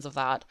translations of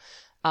that.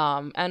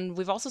 And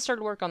we've also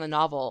started work on the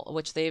novel,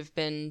 which they've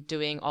been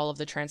doing all of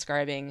the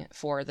transcribing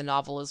for the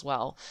novel as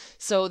well.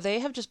 So they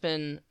have just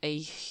been a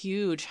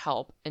huge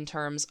help in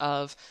terms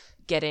of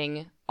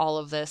getting all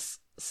of this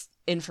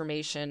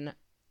information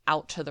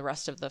out to the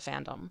rest of the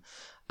fandom.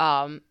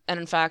 And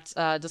in fact,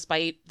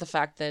 despite the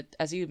fact that,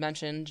 as you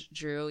mentioned,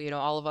 Drew,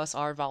 all of us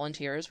are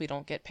volunteers. We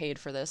don't get paid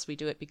for this. We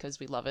do it because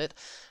we love it.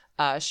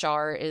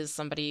 Char is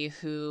somebody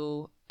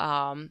who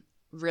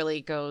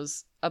really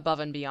goes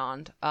above and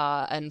beyond.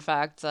 In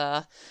fact,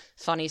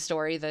 funny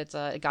story that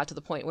it got to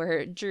the point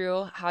where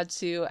Drew had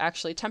to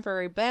actually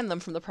temporarily ban them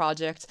from the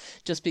project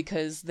just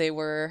because they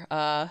were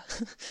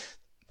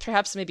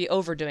perhaps maybe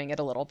overdoing it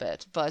a little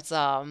bit. But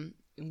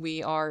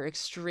we are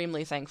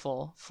extremely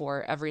thankful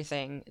for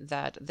everything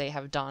that they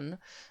have done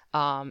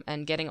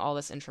and getting all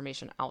this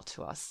information out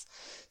to us.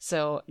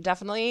 So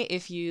definitely,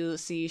 if you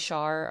see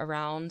Char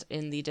around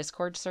in the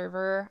Discord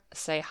server,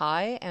 say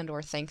hi and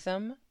or thank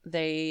them.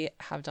 They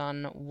have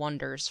done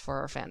wonders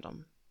for our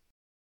fandom.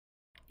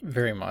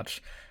 Very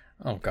much.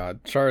 Oh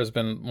God, Char has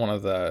been one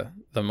of the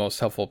most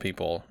helpful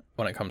people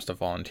when it comes to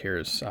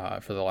volunteers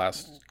for the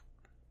last,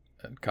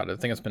 God, I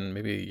think it's been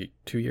maybe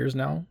 2 years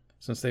now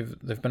since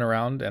they've been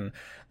around, and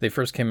they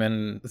first came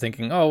in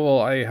thinking, oh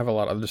well, I have a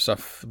lot of other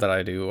stuff that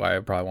I do,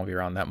 I probably won't be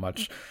around that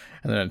much,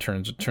 and then it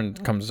turns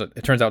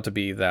out to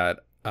be that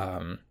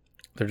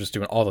they're just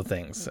doing all the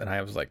things, and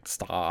I was like,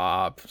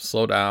 stop,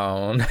 slow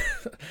down.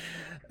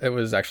 It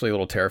was actually a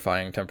little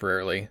terrifying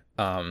temporarily.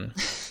 They're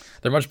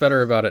much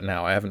better about it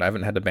now. I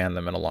haven't had to ban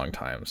them in a long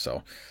time,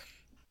 so.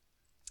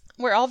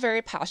 We're all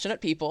very passionate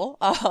people,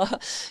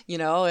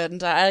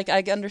 and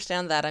I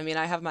understand that. I mean,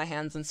 I have my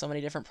hands in so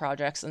many different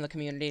projects in the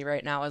community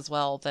right now as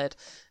well that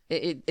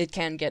it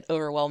can get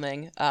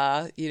overwhelming,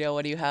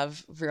 when you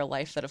have real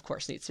life that, of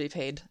course, needs to be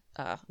paid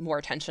more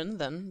attention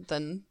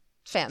than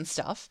fan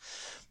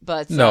stuff.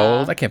 But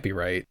no, that can't be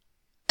right.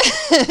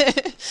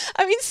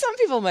 I mean, some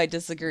people might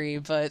disagree,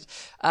 but,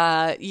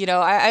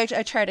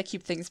 I try to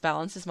keep things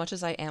balanced as much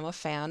as I am a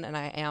fan, and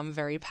I am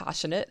very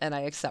passionate, and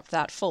I accept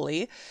that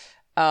fully.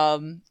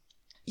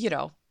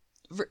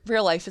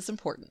 real life is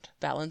important.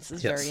 Balance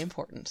is Yes. very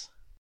important.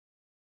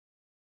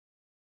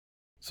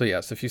 So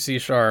yes, if you see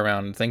Shar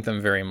around, thank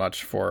them very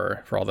much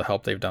for all the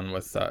help they've done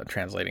with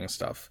translating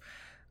stuff.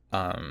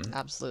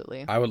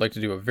 Absolutely. I would like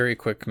to do a very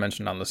quick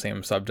mention on the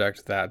same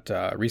subject that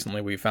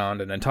recently we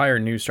found an entire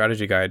new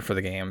strategy guide for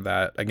the game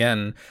that,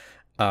 again,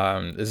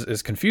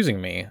 is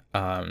confusing me.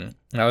 Now,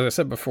 as I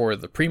said before,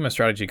 the Prima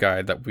strategy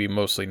guide that we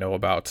mostly know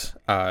about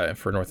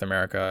for North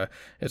America,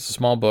 it's a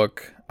small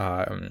book.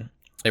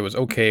 It was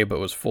okay, but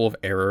it was full of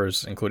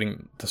errors,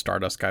 including the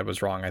Stardust guide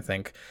was wrong, I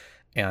think.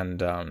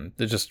 And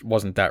it just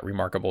wasn't that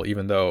remarkable,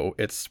 even though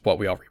it's what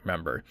we all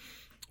remember.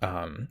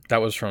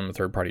 That was from a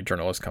third-party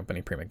journalist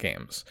company, Prima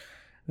Games.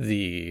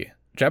 The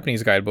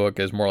Japanese guidebook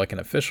is more like an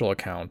official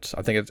account.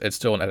 I think it's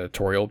still an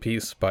editorial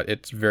piece, but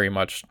it's very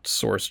much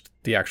sourced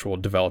the actual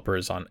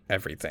developers on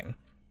everything.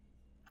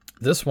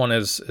 This one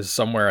is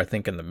somewhere, I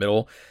think, in the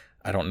middle.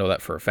 I don't know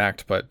that for a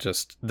fact, but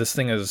just this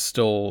thing is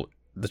still...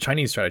 The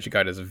Chinese strategy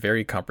guide is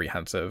very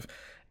comprehensive,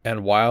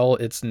 and while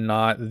it's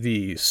not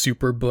the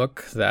super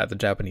book that the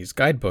Japanese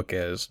guidebook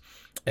is,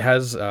 it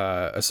has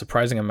a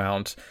surprising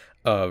amount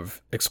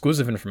of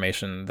exclusive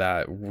information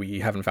that we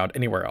haven't found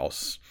anywhere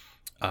else.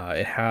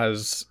 It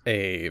has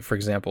for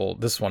example,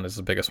 this one is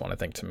the biggest one, I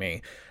think, to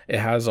me. It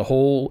has a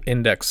whole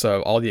index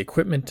of all the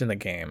equipment in the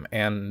game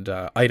and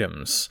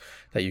items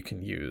that you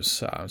can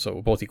use.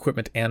 So both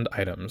equipment and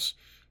items.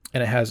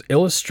 And it has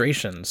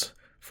illustrations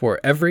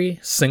for every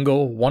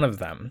single one of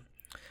them.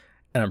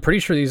 And I'm pretty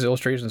sure these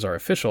illustrations are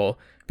official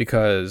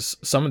because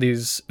some of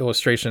these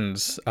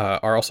illustrations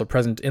are also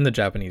present in the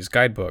Japanese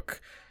guidebook,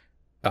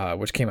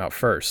 which came out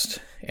first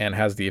and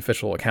has the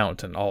official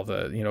account and all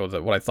the,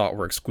 what I thought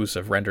were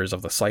exclusive renders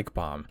of the Psych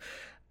Bomb.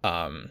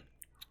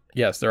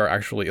 Yes, there are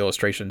actually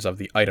illustrations of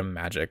the item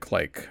magic,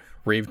 like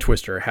Rave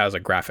Twister has a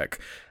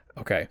graphic.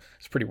 Okay,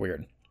 it's pretty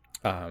weird.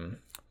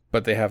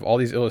 But they have all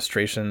these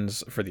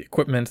illustrations for the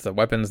equipment, the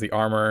weapons, the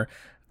armor.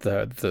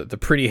 The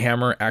pretty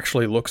hammer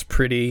actually looks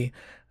pretty.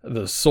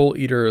 The Soul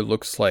Eater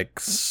looks like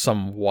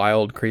some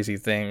wild, crazy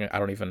thing.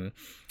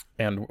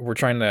 And we're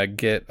trying to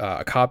get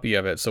a copy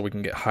of it so we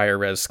can get higher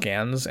res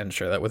scans and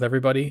share that with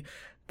everybody.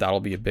 That'll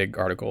be a big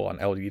article on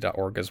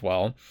LD.org as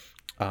well.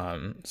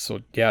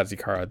 So yeah,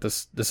 Zikara,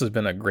 this has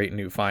been a great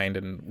new find,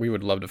 and we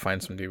would love to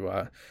find some new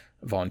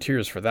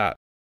volunteers for that.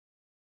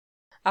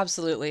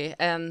 Absolutely.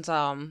 And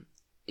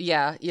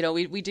yeah,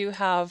 we do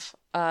have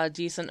a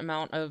decent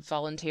amount of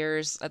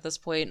volunteers at this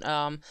point,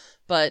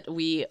 but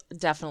we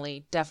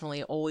definitely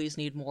always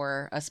need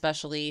more,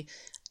 especially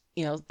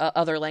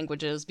other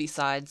languages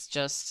besides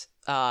just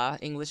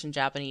English and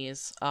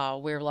Japanese.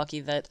 We're lucky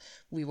that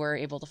we were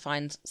able to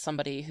find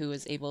somebody who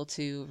is able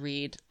to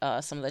read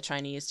some of the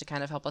Chinese to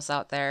kind of help us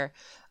out there.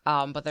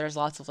 But there's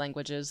lots of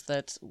languages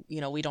that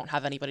we don't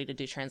have anybody to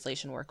do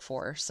translation work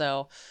for.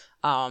 So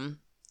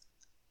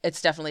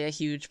it's definitely a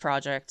huge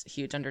project,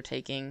 huge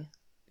undertaking,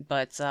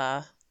 but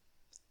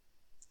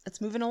it's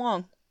moving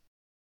along.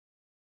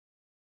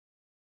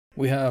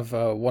 We have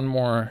one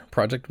more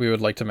project we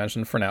would like to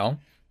mention for now.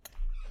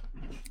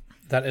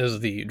 That is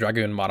the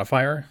Dragoon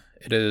Modifier.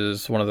 It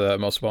is one of the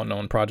most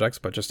well-known projects,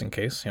 but just in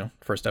case,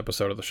 first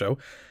episode of the show.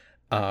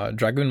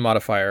 Dragoon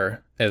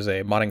Modifier is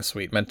a modding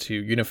suite meant to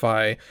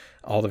unify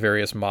all the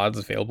various mods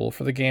available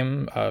for the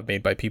game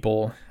made by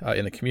people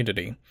in the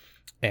community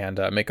and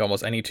make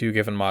almost any two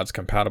given mods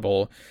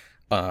compatible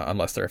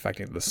unless they're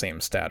affecting the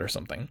same stat or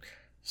something.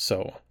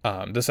 So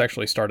this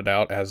actually started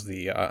out as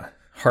the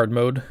hard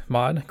mode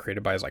mod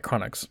created by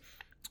Zyconics.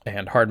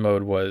 And hard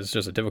mode was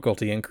just a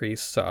difficulty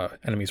increase.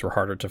 Enemies were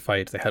harder to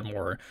fight. They had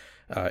more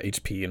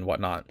HP and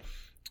whatnot.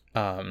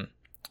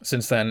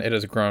 Since then, it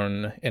has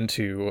grown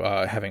into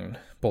having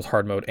both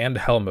hard mode and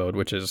hell mode,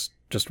 which is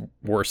just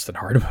worse than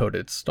hard mode.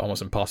 It's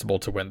almost impossible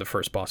to win the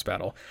first boss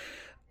battle.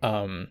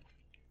 And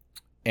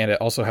it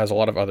also has a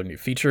lot of other new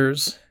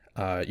features.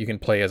 You can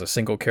play as a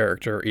single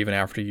character even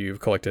after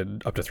you've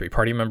collected up to 3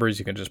 party members.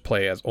 You can just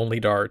play as only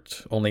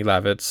Dart, only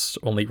Lavitz,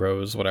 only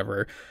Rose,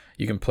 whatever.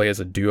 You can play as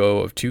a duo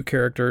of 2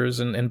 characters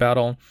in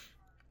battle.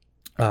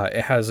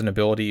 It has an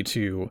ability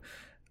to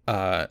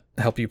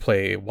help you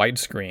play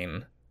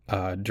widescreen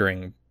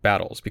during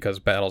battles, because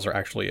battles are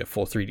actually a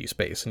full 3D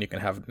space, and you can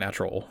have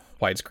natural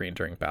widescreen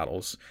during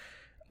battles.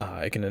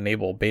 It can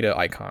enable beta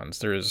icons.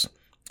 There's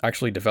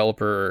actually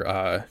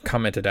developer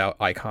commented out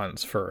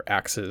icons for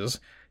axes,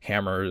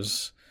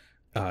 hammers,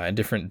 and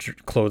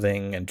different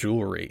clothing and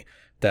jewelry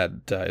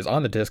that is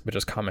on the disc, but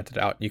just commented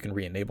out. You can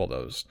re-enable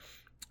those.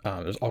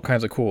 There's all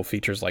kinds of cool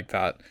features like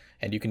that,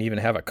 and you can even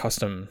have a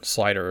custom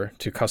slider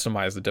to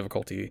customize the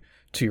difficulty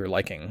to your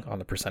liking on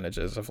the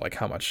percentages of like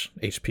how much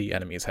HP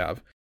enemies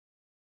have.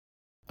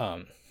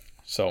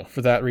 So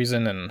for that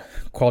reason and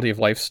quality of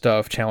life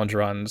stuff, challenge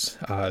runs,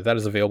 that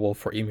is available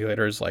for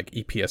emulators like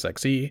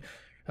EPSXE,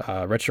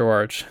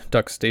 RetroArch,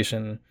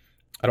 DuckStation.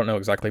 I don't know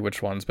exactly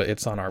which ones, but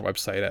it's on our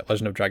website at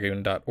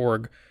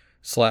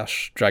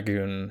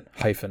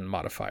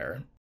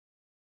legendofdragoon.org/dragoon-modifier.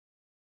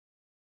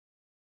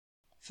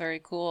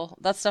 Very cool.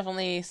 That's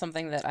definitely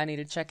something that I need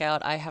to check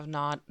out. I have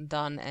not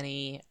done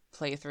any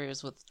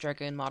playthroughs with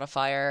Dragoon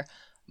Modifier,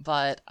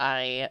 but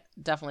I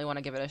definitely want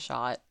to give it a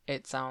shot.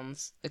 It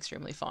sounds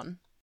extremely fun.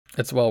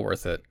 It's well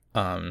worth it.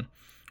 One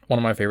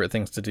of my favorite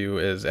things to do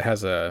is it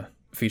has a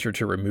feature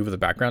to remove the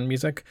background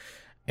music,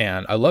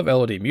 and I love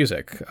LOD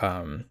music.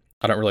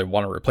 I don't really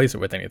want to replace it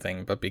with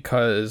anything, but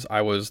because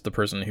I was the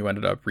person who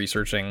ended up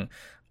researching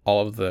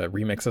all of the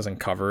remixes and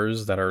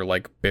covers that are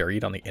like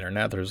buried on the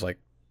internet, there's like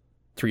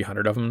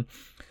 300 of them.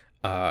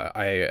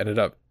 I ended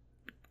up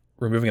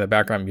removing the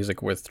background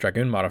music with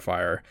Dragoon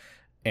Modifier,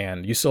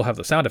 and you still have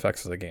the sound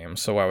effects of the game.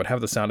 So I would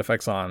have the sound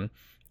effects on,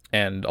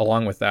 and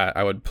along with that,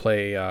 I would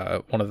play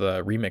one of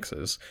the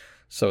remixes.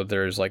 So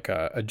there's like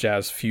a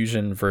jazz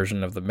fusion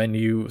version of the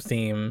menu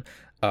theme.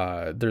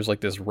 There's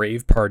like this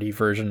rave party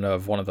version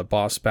of one of the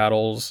boss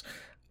battles.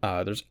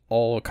 There's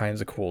all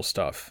kinds of cool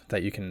stuff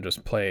that you can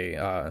just play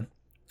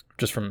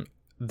just from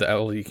the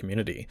LOD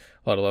community,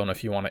 let alone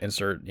if you want to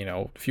insert,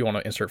 if you want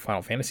to insert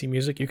Final Fantasy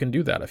music, you can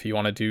do that. If you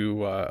want to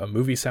do a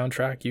movie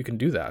soundtrack, you can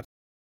do that.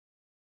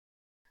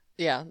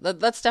 Yeah,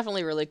 that's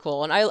definitely really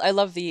cool. And I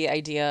love the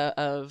idea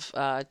of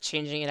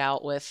changing it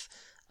out with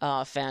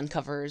fan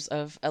covers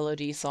of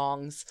LOD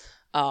songs.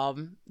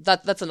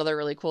 That's another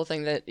really cool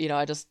thing that,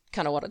 I just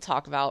kind of want to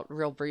talk about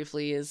real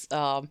briefly is,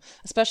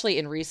 especially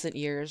in recent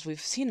years,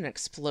 we've seen an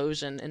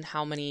explosion in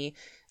how many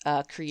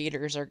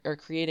creators are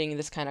creating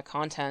this kind of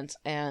content.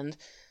 And,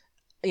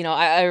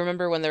 I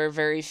remember when there were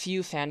very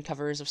few fan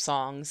covers of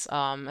songs.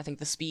 I think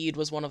The Speed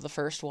was one of the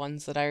first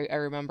ones that I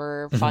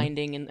remember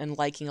finding and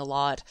liking a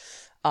lot.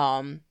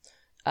 A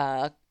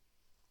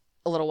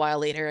little while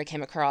later, I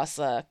came across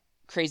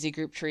Crazy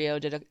Group Trio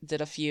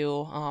did a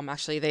few.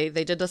 Actually,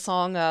 they did the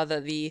song,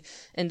 the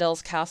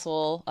Indel's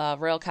Castle,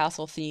 Rail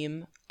Castle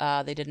theme.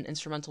 They did an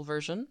instrumental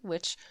version,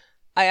 which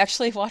I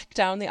actually walked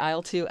down the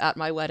aisle to at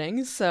my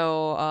wedding.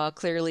 So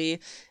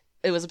clearly,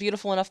 it was a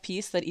beautiful enough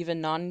piece that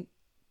even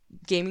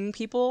non-gaming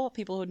people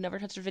who had never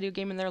touched a video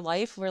game in their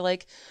life, were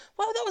like,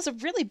 "Wow, that was a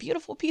really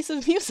beautiful piece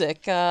of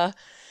music."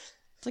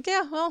 It's like,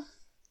 yeah, well,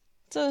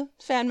 it's a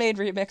fan-made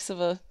remix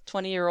of a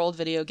 20-year-old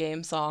video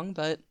game song,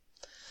 but.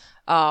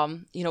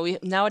 We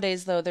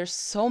nowadays though there's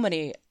so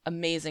many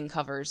amazing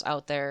covers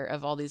out there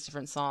of all these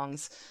different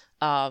songs.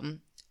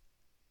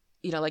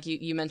 Like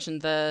you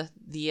mentioned the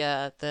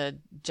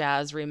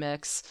jazz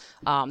remix.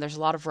 There's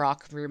a lot of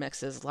rock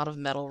remixes, a lot of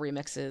metal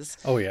remixes.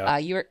 Oh yeah.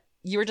 You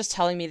were just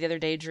telling me the other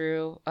day,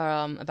 Drew,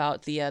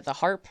 about the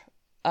harp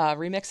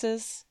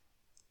remixes.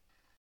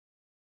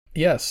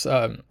 Yes,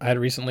 I had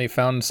recently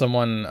found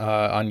someone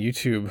on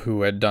YouTube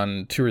who had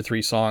done 2 or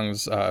 3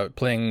 songs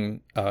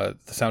playing the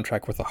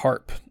soundtrack with a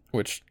harp,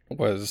 which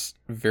was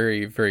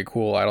very, very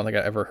cool. I don't think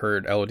I ever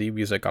heard LOD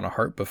music on a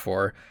harp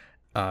before,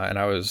 and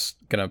I was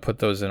going to put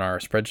those in our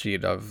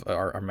spreadsheet of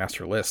our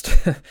master list.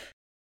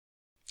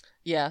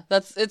 Yeah,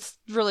 it's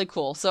really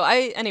cool. So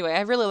I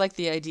really like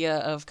the idea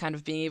of kind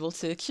of being able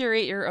to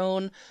curate your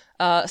own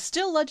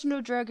still Legend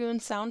of Dragoon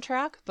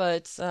soundtrack,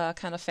 but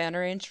kind of fan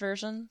arranged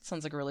version.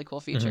 Sounds like a really cool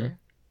feature. Mm-hmm.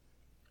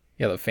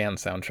 Yeah, the fan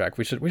soundtrack.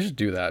 We should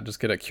do that.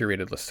 Just get a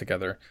curated list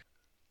together.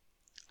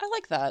 I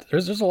like that.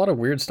 There's a lot of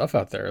weird stuff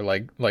out there,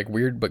 like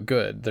weird but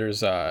good.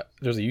 There's a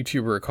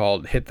YouTuber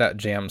called Hit That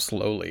Jam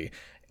Slowly,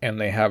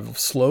 and they have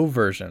slow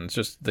versions.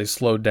 Just they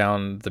slowed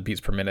down the beats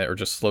per minute, or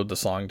just slowed the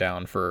song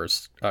down for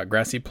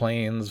Grassy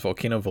Plains,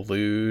 Volcano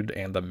Velude,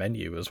 and the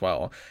menu as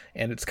well.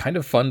 And it's kind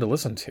of fun to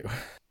listen to.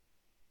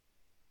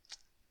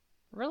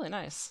 Really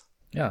nice.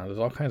 Yeah, there's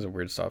all kinds of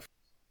weird stuff.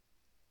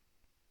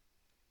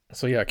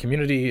 So yeah,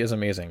 community is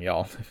amazing,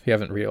 y'all. If you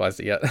haven't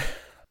realized it yet.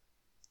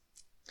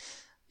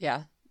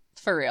 Yeah.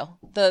 For real.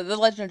 The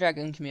Legend of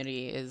Dragoon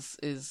community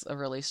is a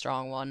really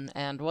strong one,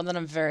 and one that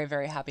I'm very,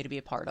 very happy to be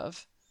a part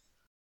of.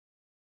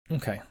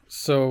 Okay,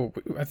 so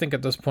I think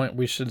at this point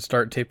we should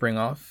start tapering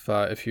off,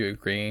 if you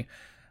agree,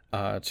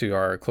 to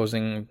our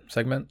closing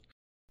segment.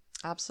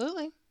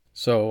 Absolutely.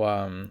 So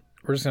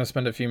we're just going to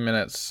spend a few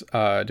minutes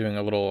doing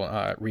a little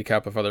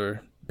recap of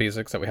other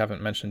basics that we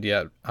haven't mentioned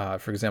yet.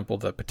 For example,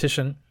 the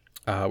petition.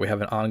 We have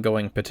an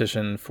ongoing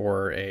petition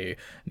for a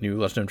new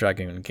Legend of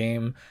Dragoon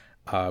game.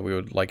 We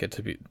would like it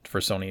to be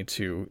for Sony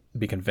to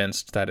be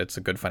convinced that it's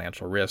a good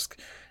financial risk.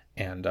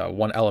 And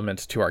one element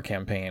to our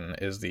campaign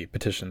is the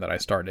petition that I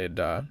started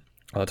on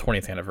the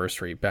 20th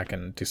anniversary back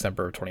in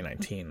December of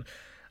 2019.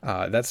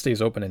 That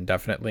stays open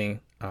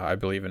indefinitely. I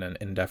believe in an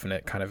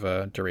indefinite kind of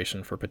a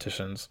duration for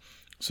petitions.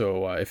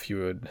 So if you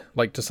would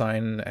like to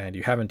sign and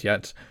you haven't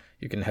yet,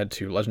 you can head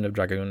to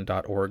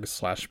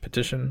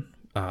legendofdragoon.org/petition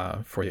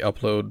for the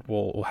upload.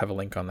 We'll have a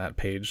link on that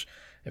page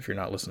if you're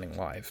not listening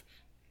live.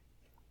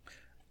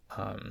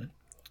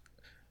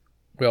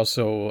 We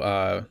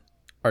also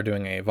are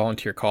doing a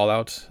volunteer call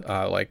out.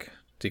 Like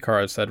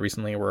Zikara said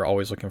recently, we're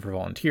always looking for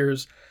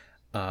volunteers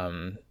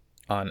on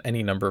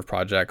any number of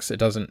projects. It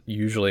doesn't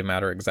usually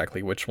matter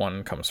exactly which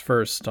one comes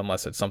first,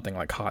 unless it's something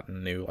like hot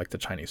and new, like the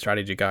Chinese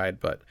strategy guide.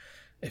 But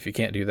if you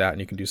can't do that and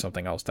you can do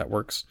something else that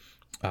works,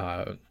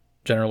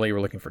 generally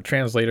we're looking for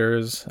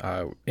translators,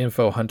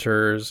 info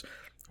hunters,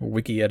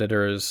 wiki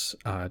editors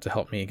to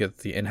help me get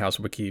the in-house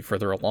wiki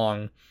further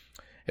along.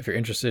 If you're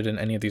interested in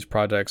any of these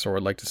projects or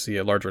would like to see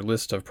a larger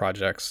list of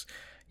projects,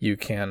 you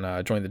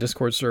can join the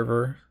Discord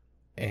server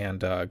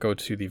and go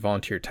to the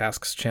volunteer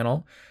tasks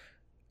channel.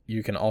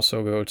 You can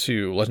also go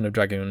to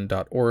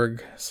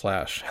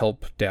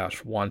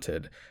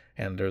legendofdragoon.org/help-wanted,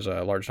 and there's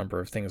a large number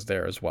of things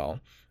there as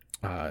well.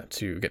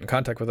 To get in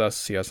contact with us,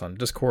 see us on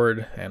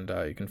Discord, and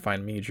you can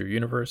find me, Drew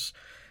Universe,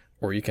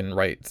 or you can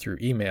write through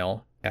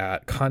email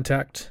at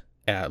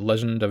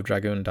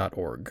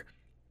contact@legendofdragoon.org.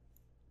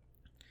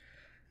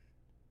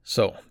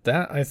 So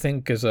that, I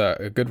think, is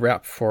a good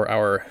wrap for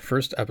our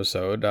first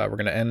episode. We're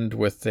going to end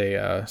with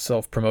a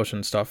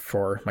self-promotion stuff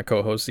for my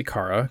co-host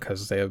Zikara,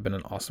 because they have been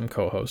an awesome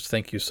co-host.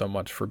 Thank you so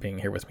much for being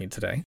here with me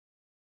today.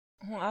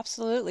 Well,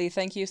 absolutely.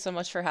 Thank you so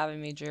much for having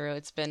me, Drew.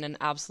 It's been an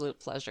absolute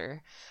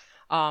pleasure.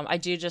 I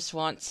do just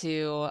want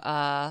to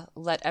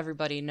let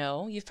everybody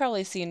know, you've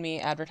probably seen me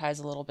advertise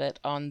a little bit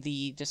on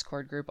the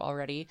Discord group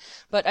already,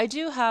 but I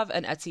do have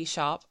an Etsy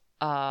shop.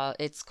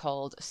 It's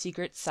called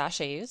Secret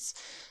Sachets,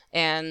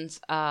 and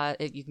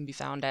you can be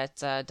found at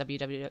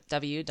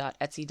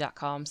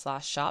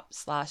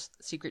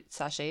www.etsy.com/shop/secret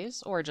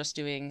sachets, or just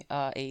doing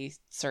a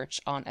search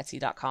on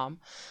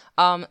etsy.com.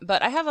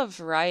 But I have a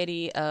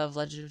variety of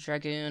Legend of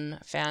Dragoon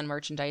fan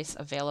merchandise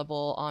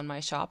available on my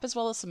shop, as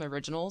well as some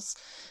originals.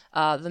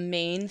 The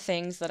main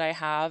things that I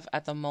have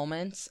at the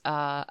moment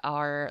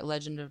are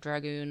Legend of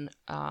Dragoon,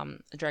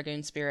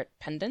 Dragoon Spirit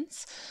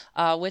pendants,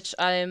 which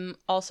I'm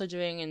also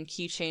doing in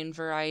keychain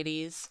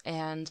varieties.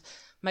 And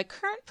my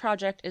current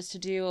project is to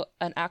do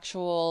an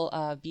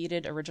actual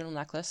beaded original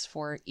necklace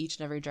for each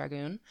and every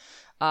Dragoon.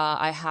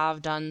 I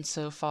have done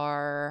so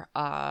far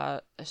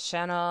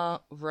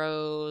Shanna,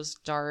 Rose,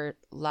 Dart,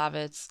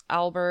 Lavitz,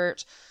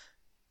 Albert,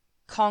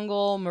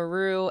 Kongol,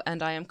 Maru,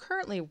 and I am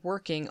currently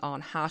working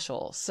on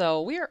Hashel. So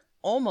we are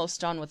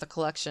almost done with the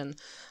collection.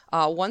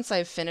 Once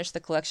I've finished the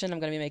collection, I'm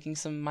going to be making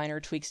some minor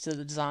tweaks to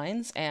the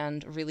designs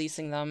and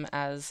releasing them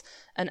as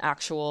an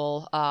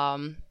actual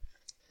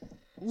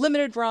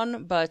limited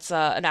run, but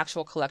an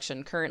actual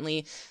collection.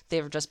 Currently,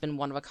 they've just been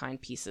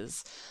one-of-a-kind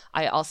pieces.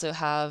 I also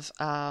have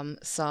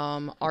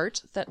some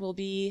art that will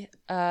be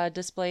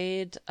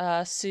displayed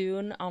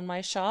soon on my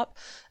shop.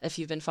 If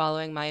you've been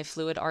following my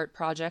fluid art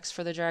projects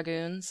for the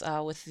Dragoons,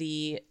 with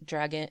the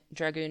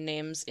Dragoon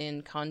names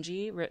in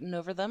kanji written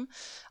over them,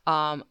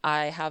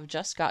 I have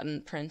just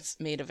gotten prints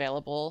made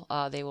available.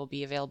 They will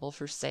be available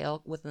for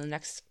sale within the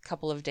next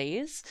couple of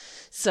days.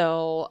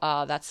 So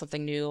that's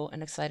something new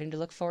and exciting to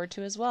look forward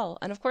to as well.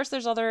 And of course,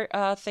 there's other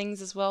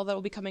things as well that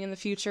will be coming in the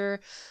future.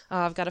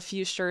 I've got a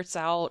few shirts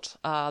out.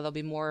 There'll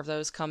be more of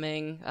those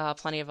coming.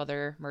 Plenty of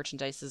other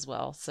merchandise as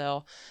well.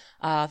 So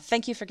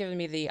thank you for giving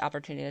me the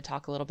opportunity to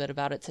talk a little bit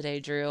about it today,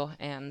 Drew.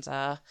 And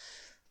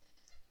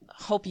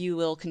hope you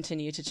will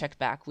continue to check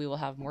back. We will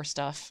have more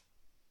stuff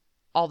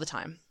all the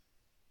time.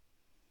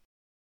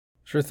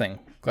 Sure thing.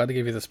 Glad to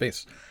give you the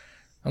space.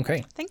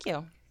 Okay. Thank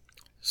you.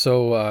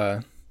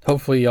 So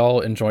hopefully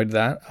y'all enjoyed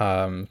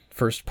that.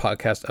 First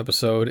podcast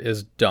episode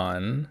is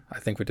done. I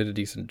think we did a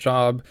decent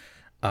job.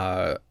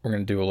 We're going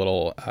to do a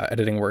little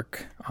editing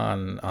work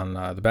on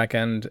the back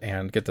end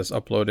and get this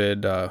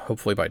uploaded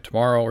hopefully by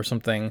tomorrow or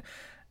something.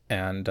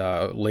 And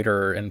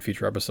later in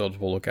future episodes,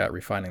 we'll look at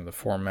refining the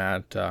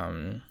format,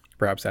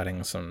 perhaps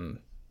adding some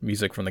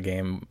music from the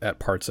game at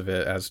parts of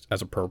it as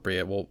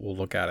appropriate. We'll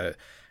look at it.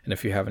 And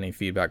if you have any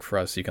feedback for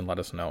us, you can let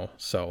us know.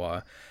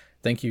 So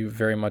thank you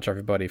very much,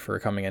 everybody, for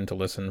coming in to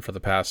listen for the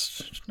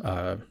past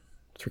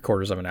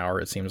 3/4 of an hour.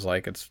 It seems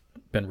like it's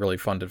been really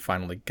fun to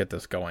finally get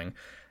this going.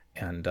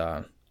 And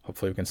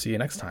hopefully we can see you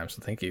next time.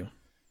 So thank you.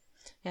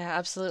 Yeah,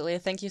 absolutely.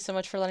 Thank you so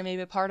much for letting me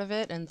be a part of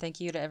it. And thank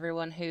you to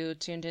everyone who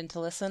tuned in to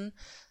listen.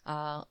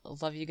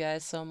 Love you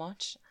guys so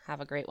much.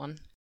 Have a great one.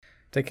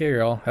 Take care,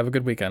 y'all. Have a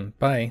good weekend.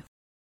 Bye.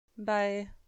 Bye.